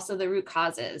health, but also the root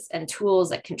causes and tools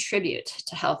that contribute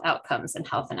to health outcomes and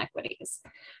health inequities.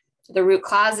 The root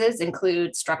causes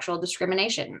include structural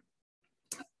discrimination,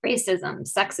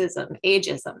 racism, sexism,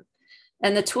 ageism,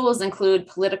 and the tools include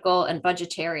political and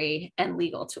budgetary and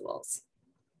legal tools.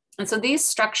 And so these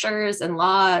structures and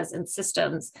laws and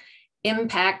systems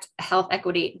impact health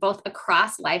equity both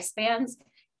across lifespans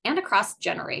and across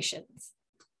generations.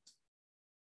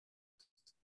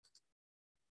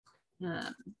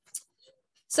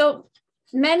 So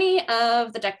many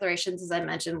of the declarations, as I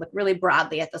mentioned, look really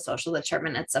broadly at the social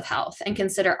determinants of health and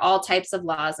consider all types of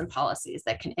laws and policies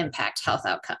that can impact health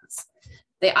outcomes.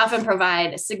 They often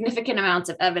provide significant amounts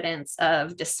of evidence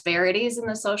of disparities in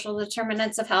the social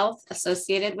determinants of health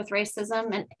associated with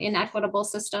racism and inequitable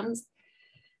systems.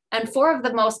 And four of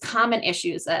the most common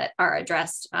issues that are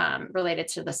addressed related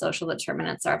to the social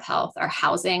determinants of health are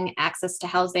housing, access to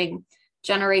housing,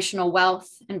 generational wealth,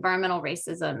 environmental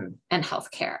racism, and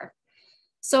healthcare.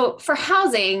 So for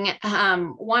housing,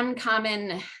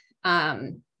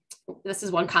 this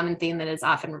is one common theme that is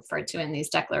often referred to in these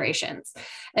declarations.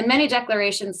 And many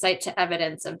declarations cite to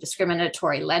evidence of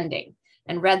discriminatory lending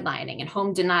and redlining and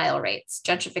home denial rates,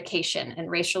 gentrification,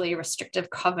 and racially restrictive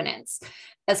covenants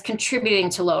as contributing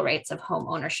to low rates of home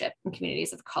ownership in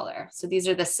communities of color. So these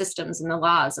are the systems and the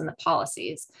laws and the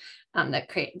policies that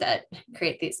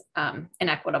create these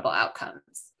inequitable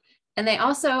outcomes. And they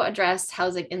also address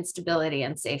housing instability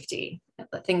and safety,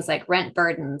 things like rent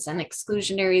burdens and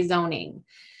exclusionary zoning,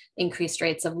 increased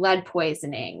rates of lead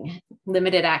poisoning,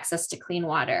 limited access to clean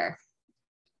water,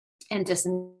 and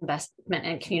disinvestment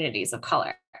in communities of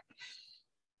color.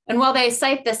 And while they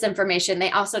cite this information,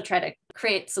 they also try to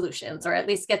create solutions or at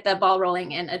least get the ball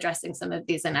rolling in addressing some of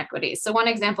these inequities. So one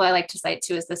example I like to cite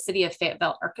too is the city of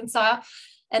Fayetteville, Arkansas.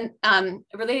 And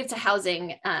related to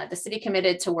housing, the city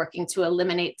committed to working to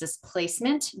eliminate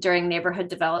displacement during neighborhood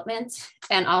development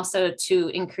and also to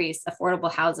increase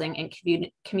affordable housing and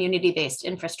community-based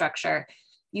infrastructure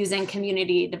using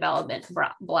community development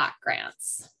block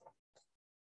grants.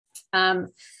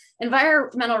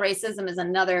 Environmental racism is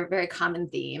another very common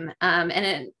theme,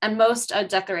 and most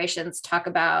declarations talk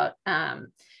about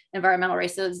environmental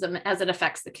racism as it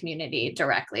affects the community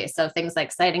directly. So things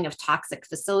like citing of toxic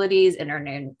facilities in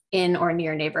or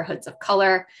near neighborhoods of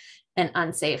color and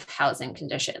unsafe housing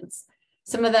conditions.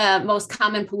 Some of the most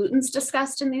common pollutants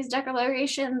discussed in these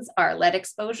declarations are lead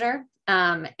exposure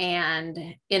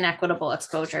and inequitable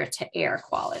exposure to air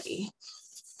quality.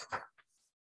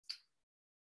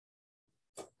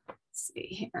 Let's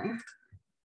see here.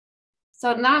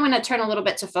 So now I'm going to turn a little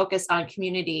bit to focus on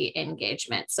community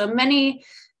engagement. So many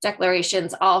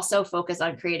declarations also focus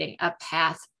on creating a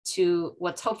path to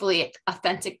what's hopefully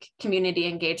authentic community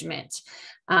engagement.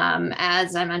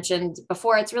 As I mentioned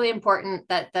before, it's really important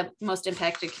that the most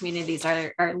impacted communities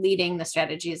are leading the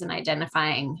strategies and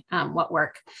identifying what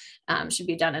work should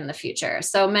be done in the future.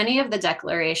 So many of the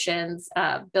declarations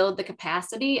build the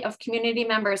capacity of community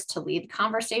members to lead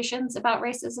conversations about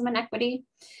racism and equity.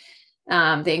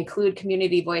 They include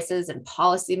community voices in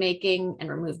policymaking and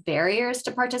remove barriers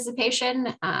to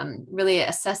participation. Really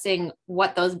assessing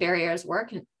what those barriers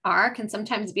are can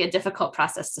sometimes be a difficult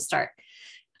process to start.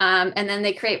 And then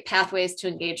they create pathways to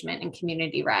engagement in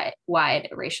community-wide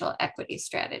racial equity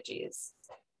strategies.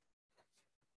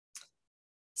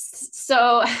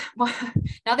 So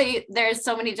now that there's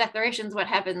so many declarations, what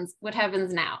happens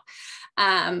now?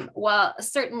 Well,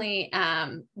 certainly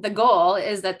the goal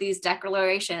is that these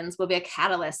declarations will be a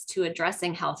catalyst to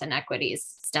addressing health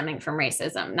inequities stemming from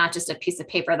racism, not just a piece of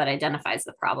paper that identifies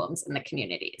the problems in the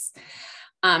communities.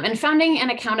 And funding and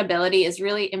accountability is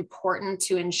really important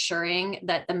to ensuring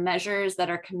that the measures that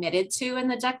are committed to in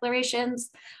the declarations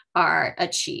are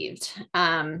achieved.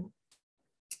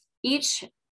 Each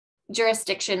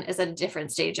jurisdiction is at a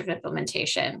different stage of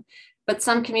implementation, but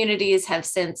some communities have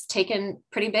since taken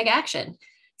pretty big action.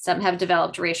 Some have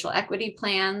developed racial equity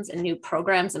plans and new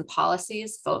programs and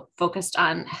policies focused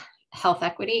on health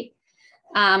equity.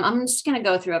 I'm just going to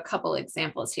go through a couple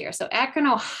examples here. So Akron,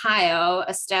 Ohio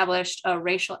established a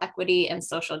racial equity and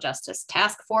social justice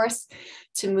task force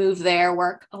to move their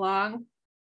work along.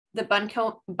 The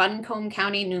Buncombe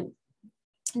County,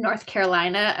 North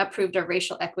Carolina approved a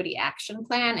racial equity action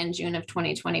plan in June of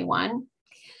 2021.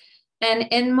 And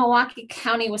in Milwaukee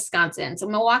County, Wisconsin, so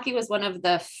Milwaukee was one of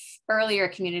the earlier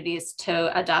communities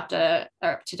to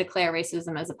to declare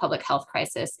racism as a public health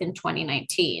crisis in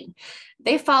 2019.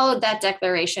 They followed that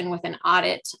declaration with an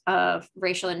audit of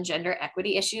racial and gender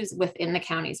equity issues within the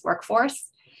county's workforce,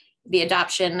 the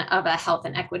adoption of a health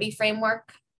and equity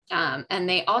framework, and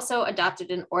they also adopted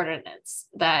an ordinance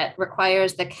that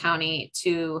requires the county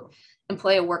to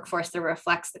employ a workforce that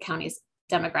reflects the county's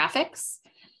demographics,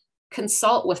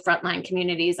 consult with frontline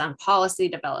communities on policy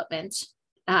development,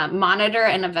 monitor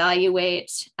and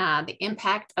evaluate the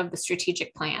impact of the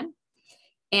strategic plan,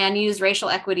 and use racial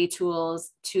equity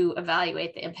tools to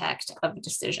evaluate the impact of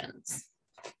decisions.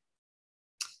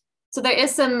 So there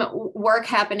is some work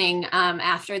happening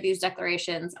after these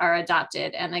declarations are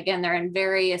adopted. And again, they're in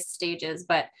various stages,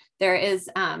 but there is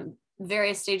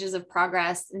various stages of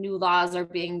progress. New laws are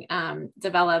being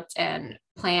developed and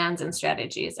plans and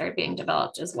strategies are being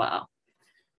developed as well.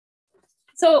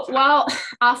 So while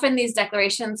often these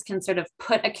declarations can sort of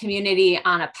put a community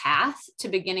on a path to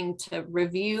beginning to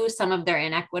review some of their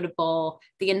inequitable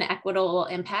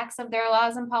impacts of their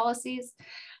laws and policies,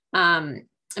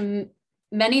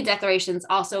 many declarations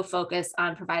also focus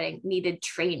on providing needed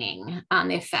training on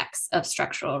the effects of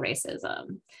structural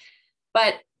racism.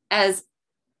 But as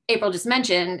April just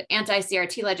mentioned,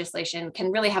 anti-CRT legislation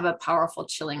can really have a powerful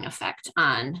chilling effect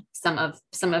on some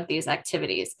of these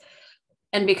activities.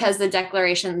 And because the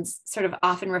declarations sort of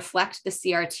often reflect the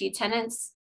CRT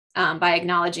tenets by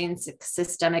acknowledging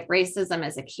systemic racism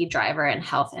as a key driver in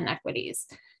health inequities.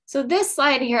 So this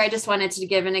slide here, I just wanted to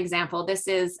give an example. This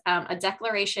is a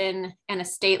declaration and a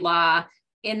state law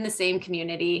in the same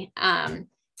community. And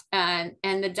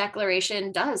the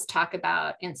declaration does talk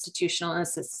about institutional and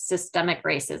systemic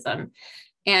racism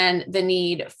and the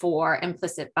need for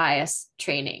implicit bias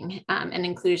training and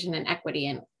inclusion and equity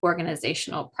in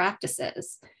organizational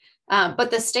practices.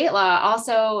 But the state law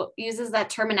also uses that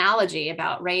terminology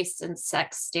about race and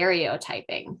sex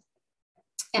stereotyping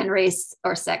and race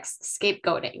or sex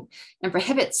scapegoating, and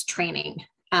prohibits training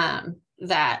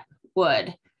that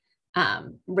would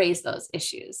raise those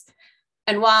issues.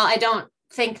 And while I don't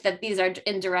think that these are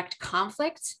in direct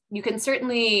conflict, you can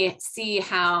certainly see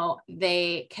how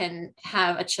they can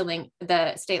have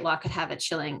the state law could have a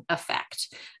chilling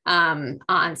effect on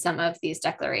some of these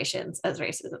declarations as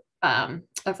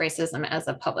racism as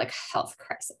a public health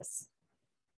crisis.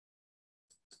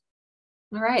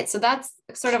 All right, so that's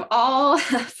sort of all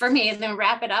for me. And then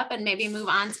wrap it up and maybe move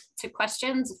on to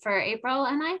questions for April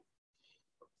and I.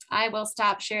 I will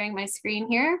stop sharing my screen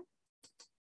here.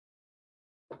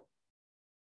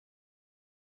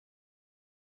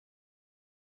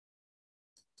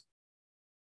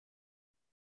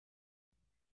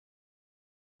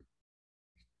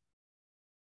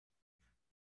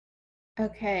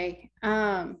 Okay.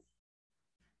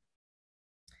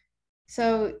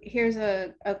 So here's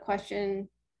a question,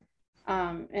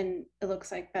 and it looks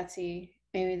like Betsy,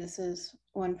 maybe this is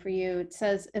one for you. It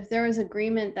says, if there is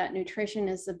agreement that nutrition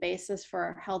is the basis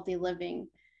for healthy living,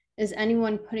 is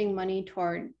anyone putting money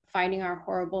toward fighting our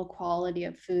horrible quality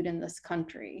of food in this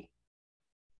country?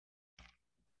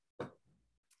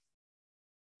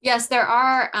 Yes, there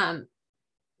are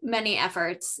many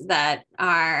efforts that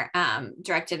are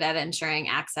directed at ensuring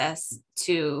access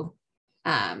to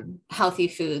healthy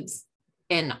foods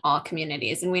in all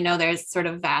communities. And we know there's sort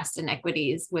of vast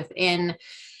inequities within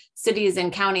cities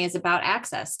and counties about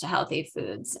access to healthy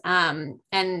foods.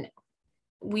 And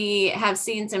we have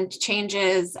seen some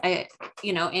changes,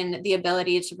 in the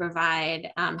ability to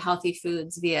provide healthy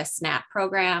foods via SNAP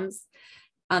programs.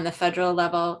 on the federal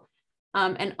level.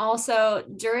 And also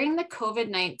during the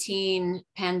COVID-19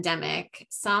 pandemic,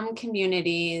 some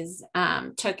communities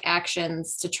took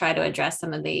actions to try to address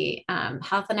some of the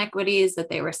health inequities that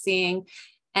they were seeing.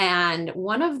 And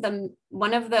one of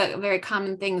the very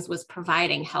common things was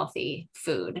providing healthy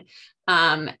food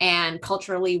and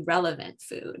culturally relevant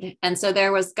food. And so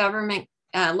there was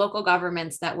local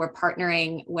governments that were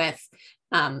partnering with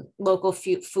local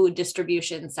food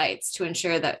distribution sites to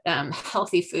ensure that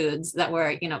healthy foods that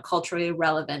were, culturally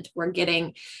relevant were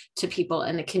getting to people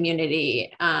in the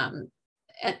community.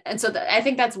 And so I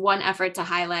think that's one effort to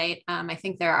highlight. I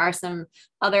think there are some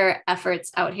other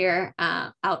efforts out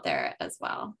there as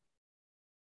well.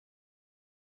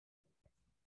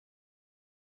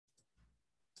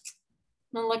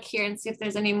 I'm gonna look here and see if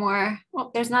there's any more.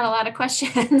 Well, there's not a lot of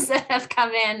questions that have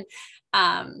come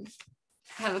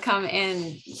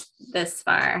in this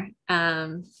far.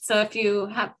 So if you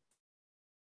have,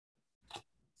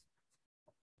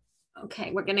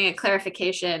 okay, we're getting a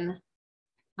clarification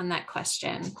on that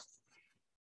question.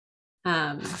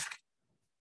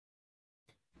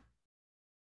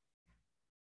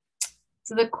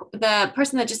 So the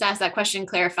person that just asked that question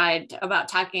clarified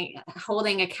about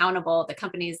holding accountable the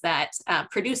companies that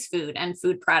produce food and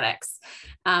food products,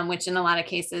 which in a lot of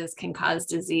cases can cause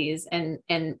disease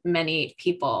in many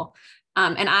people.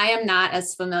 And I am not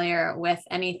as familiar with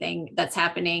anything that's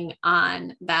happening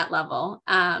on that level.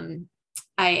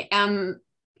 I am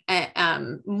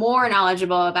more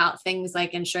knowledgeable about things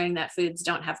like ensuring that foods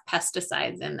don't have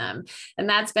pesticides in them. And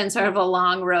that's been sort of a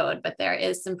long road, but there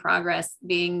is some progress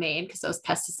being made because those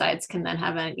pesticides can then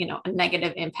have a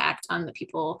negative impact on the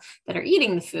people that are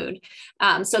eating the food.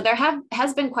 So there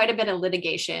has been quite a bit of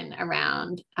litigation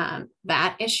around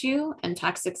that issue and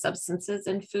toxic substances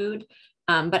in food.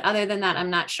 But other than that,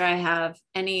 I'm not sure I have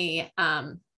any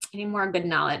more good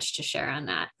knowledge to share on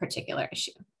that particular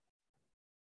issue.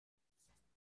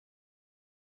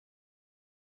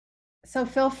 So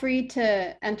feel free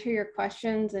to enter your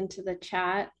questions into the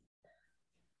chat.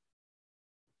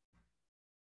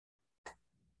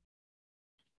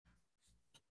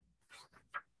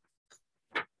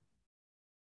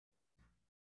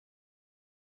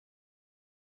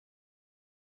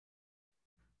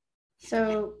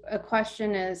 So a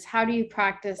question is, how do you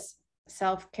practice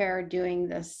self-care doing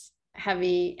this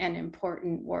heavy and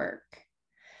important work?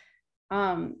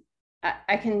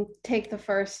 I can take the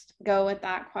first go at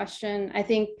that question. I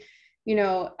think,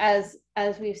 as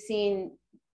we've seen,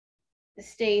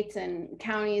 states and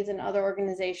counties and other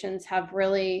organizations have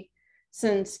really,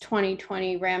 since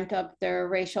 2020, ramped up their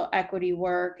racial equity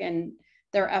work and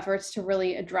their efforts to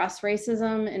really address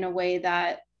racism in a way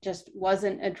that just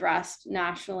wasn't addressed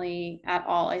nationally at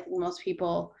all. I think most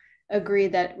people agree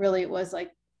that really it was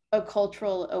like a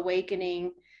cultural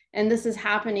awakening. And this is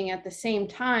happening at the same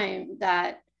time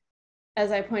that, as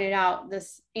I pointed out,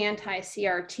 this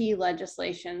anti-CRT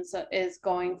legislation is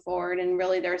going forward. And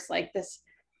really there's like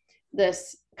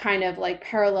this kind of like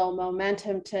parallel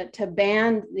momentum to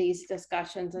ban these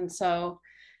discussions. And so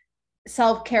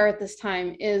self-care at this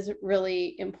time is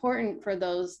really important for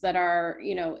those that are,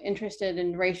 interested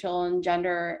in racial and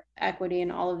gender equity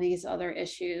and all of these other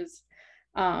issues.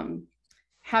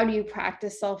 How do you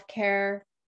practice self-care?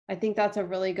 I think that's a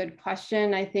really good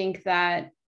question. I think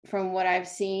that from what I've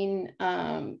seen,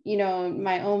 in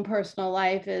my own personal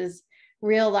life is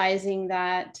realizing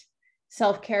that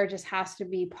self-care just has to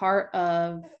be part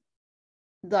of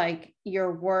like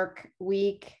your work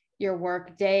week, your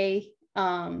work day.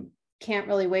 Can't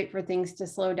really wait for things to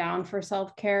slow down for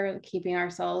self-care, keeping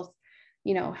ourselves,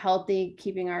 healthy,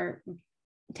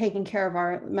 taking care of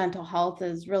our mental health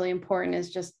is really important, is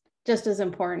just as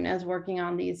important as working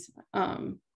on these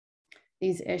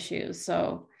issues.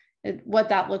 So what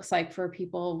that looks like for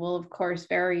people will of course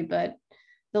vary, but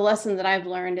the lesson that I've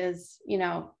learned is,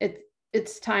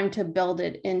 it's time to build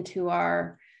it into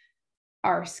our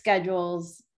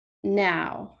schedules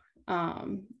now,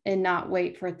 and not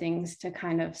wait for things to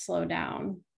kind of slow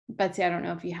down. Betsy, I don't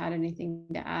know if you had anything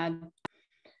to add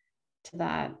to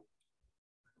that.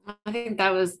 I think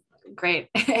that was great,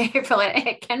 April.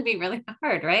 It can be really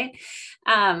hard, right?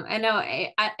 I know,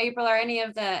 April, are any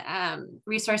of the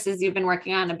resources you've been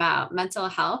working on about mental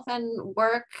health and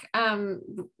work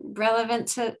relevant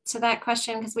to that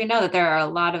question? Because we know that there are a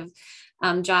lot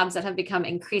of jobs that have become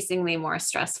increasingly more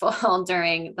stressful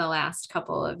during the last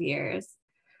couple of years.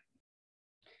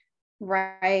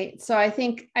 Right. So I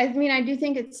do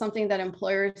think it's something that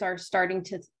employers are starting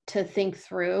to think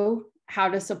through, how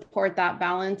to support that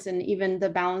balance, and even the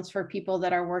balance for people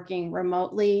that are working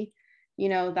remotely.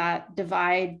 That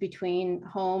divide between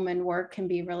home and work can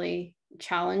be really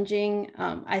challenging.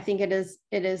 I think it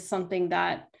is something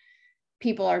that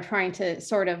people are trying to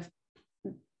sort of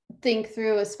think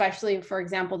through, especially, for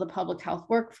example, the public health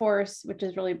workforce, which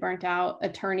is really burnt out.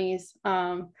 Attorneys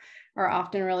are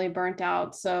often really burnt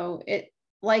out. So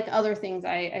like other things,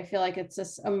 I feel like it's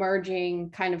this emerging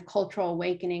kind of cultural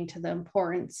awakening to the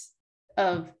importance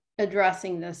of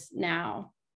addressing this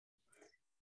now.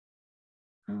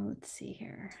 Let's see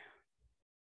here.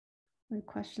 The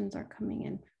questions are coming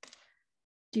in.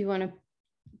 Do you want to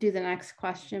do the next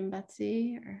question,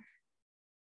 Betsy? Or?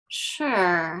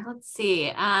 Sure. Let's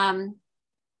see.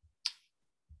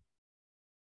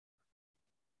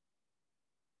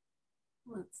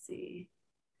 Let's see.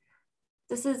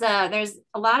 This is there's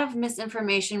a lot of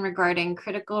misinformation regarding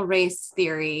critical race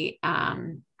theory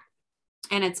and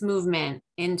its movement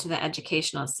into the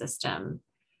educational system.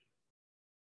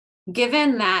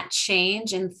 Given that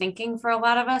change in thinking for a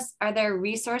lot of us, are there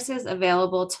resources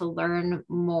available to learn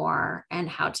more and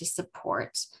how to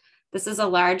support? This is a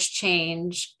large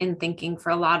change in thinking for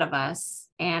a lot of us,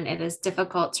 and it is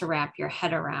difficult to wrap your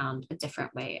head around a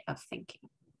different way of thinking.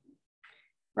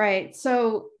 Right.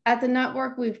 So at the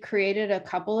network, we've created a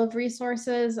couple of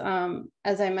resources.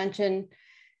 As I mentioned,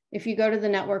 if you go to the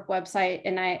network website,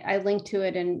 and I linked to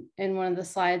it in one of the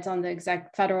slides on the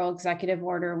federal executive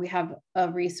order, we have a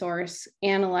resource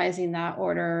analyzing that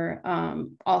order,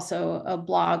 also a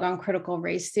blog on critical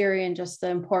race theory and just the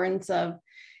importance of,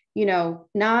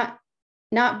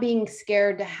 not being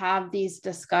scared to have these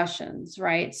discussions,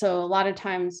 right? So a lot of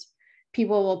times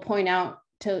people will point out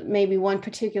to maybe one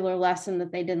particular lesson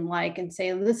that they didn't like and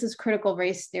say, this is critical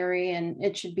race theory and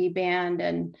it should be banned.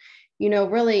 And,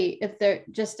 really, if they're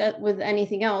just with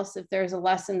anything else, if there's a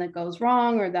lesson that goes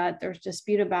wrong or that there's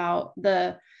dispute about,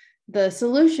 the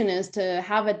solution is to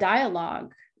have a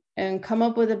dialogue and come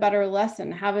up with a better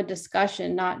lesson, have a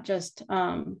discussion, not just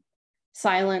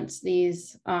silence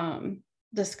these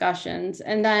discussions.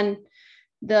 And then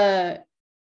the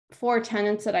 4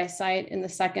 tenets that I cite in the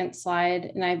second slide,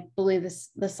 and I believe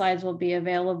the slides will be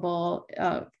available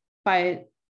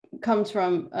comes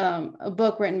from a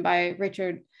book written by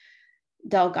Richard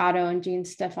Delgado and Jean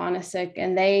Stefanisic,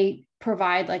 and they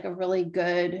provide like a really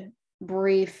good,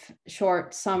 brief,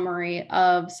 short summary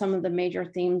of some of the major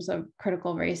themes of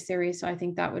critical race theory. So I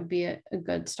think that would be a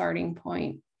good starting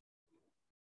point.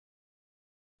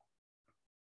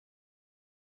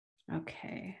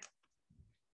 Okay.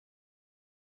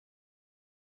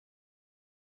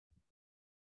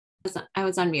 I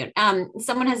was on mute.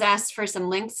 Someone has asked for some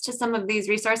links to some of these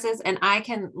resources, and I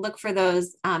can look for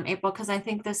those, April, because I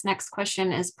think this next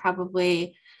question is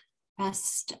probably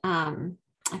best. I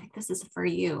think this is for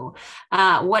you.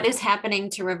 What is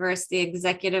happening to reverse the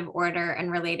executive order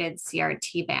and related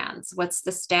CRT bans? What's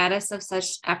the status of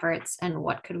such efforts, and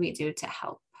what could we do to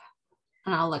help?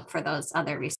 And I'll look for those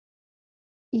other resources.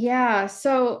 Yeah,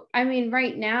 so I mean,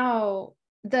 right now,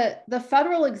 the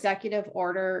federal executive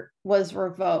order was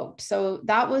revoked. So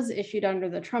that was issued under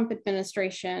the Trump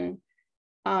administration.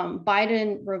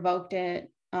 Biden revoked it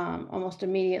almost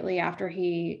immediately after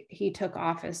he took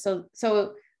office.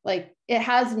 So like it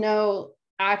has no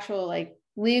actual like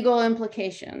legal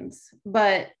implications,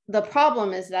 but the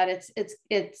problem is that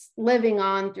it's living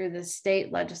on through the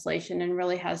state legislation and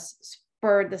really has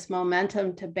spurred this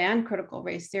momentum to ban critical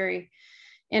race theory.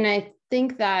 And I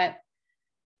think that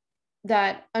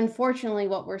unfortunately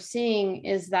what we're seeing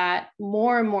is that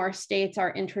more and more states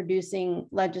are introducing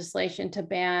legislation to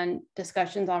ban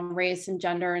discussions on race and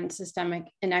gender and systemic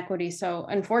inequity. So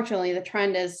unfortunately, the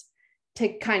trend is to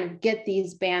kind of get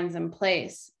these bans in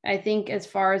place. I think as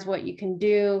far as what you can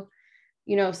do,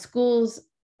 schools,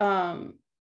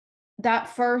 that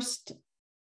first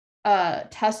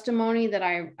testimony that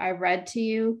I read to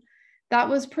you, that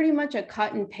was pretty much a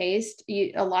cut and paste.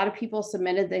 A lot of people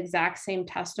submitted the exact same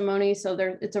testimony. So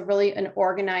it's a really an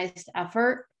organized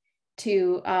effort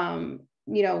to,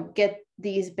 get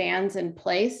these bans in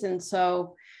place. And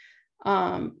so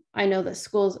I know that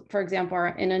schools, for example,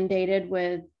 are inundated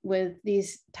with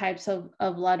these types of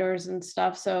letters and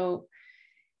stuff. So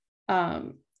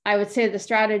I would say the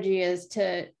strategy is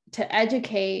to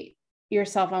educate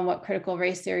yourself on what critical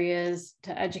race theory is,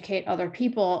 to educate other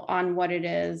people on what it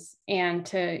is, and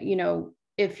to,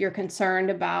 if you're concerned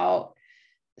about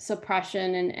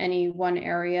suppression in any one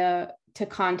area, to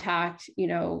contact,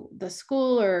 the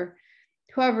school or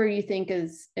whoever you think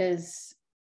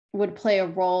would play a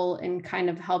role in kind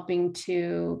of helping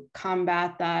to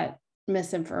combat that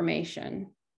misinformation.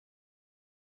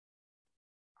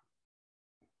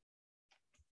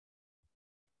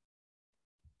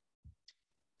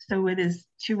 So it is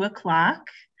 2 o'clock.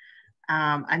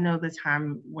 I know the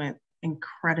time went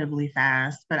incredibly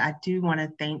fast, but I do want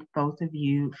to thank both of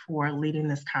you for leading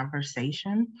this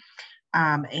conversation.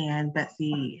 And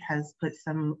Betsy has put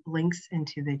some links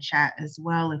into the chat as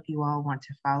well if you all want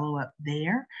to follow up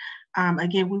there.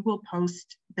 Again, we will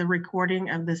post the recording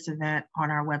of this event on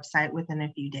our website within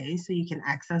a few days, so you can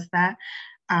access that.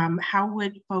 How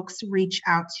would folks reach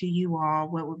out to you all?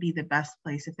 What would be the best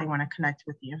place if they want to connect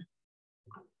with you?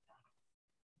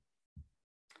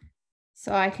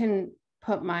 So I can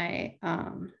put my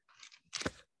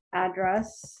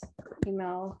address,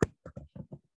 email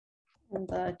in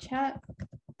the chat.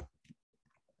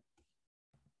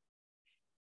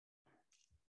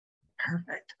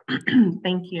 Perfect.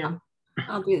 Thank you.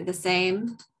 I'll do the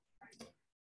same.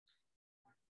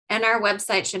 And our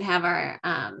website should have our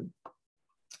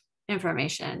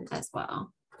information as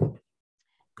well.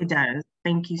 It does.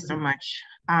 Thank you so much.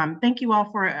 Thank you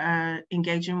all for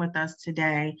engaging with us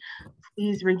today.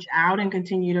 Please reach out and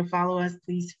continue to follow us.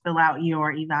 Please fill out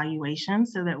your evaluation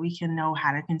so that we can know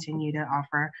how to continue to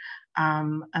offer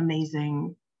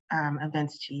amazing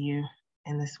events to you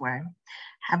in this way.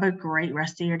 Have a great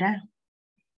rest of your day.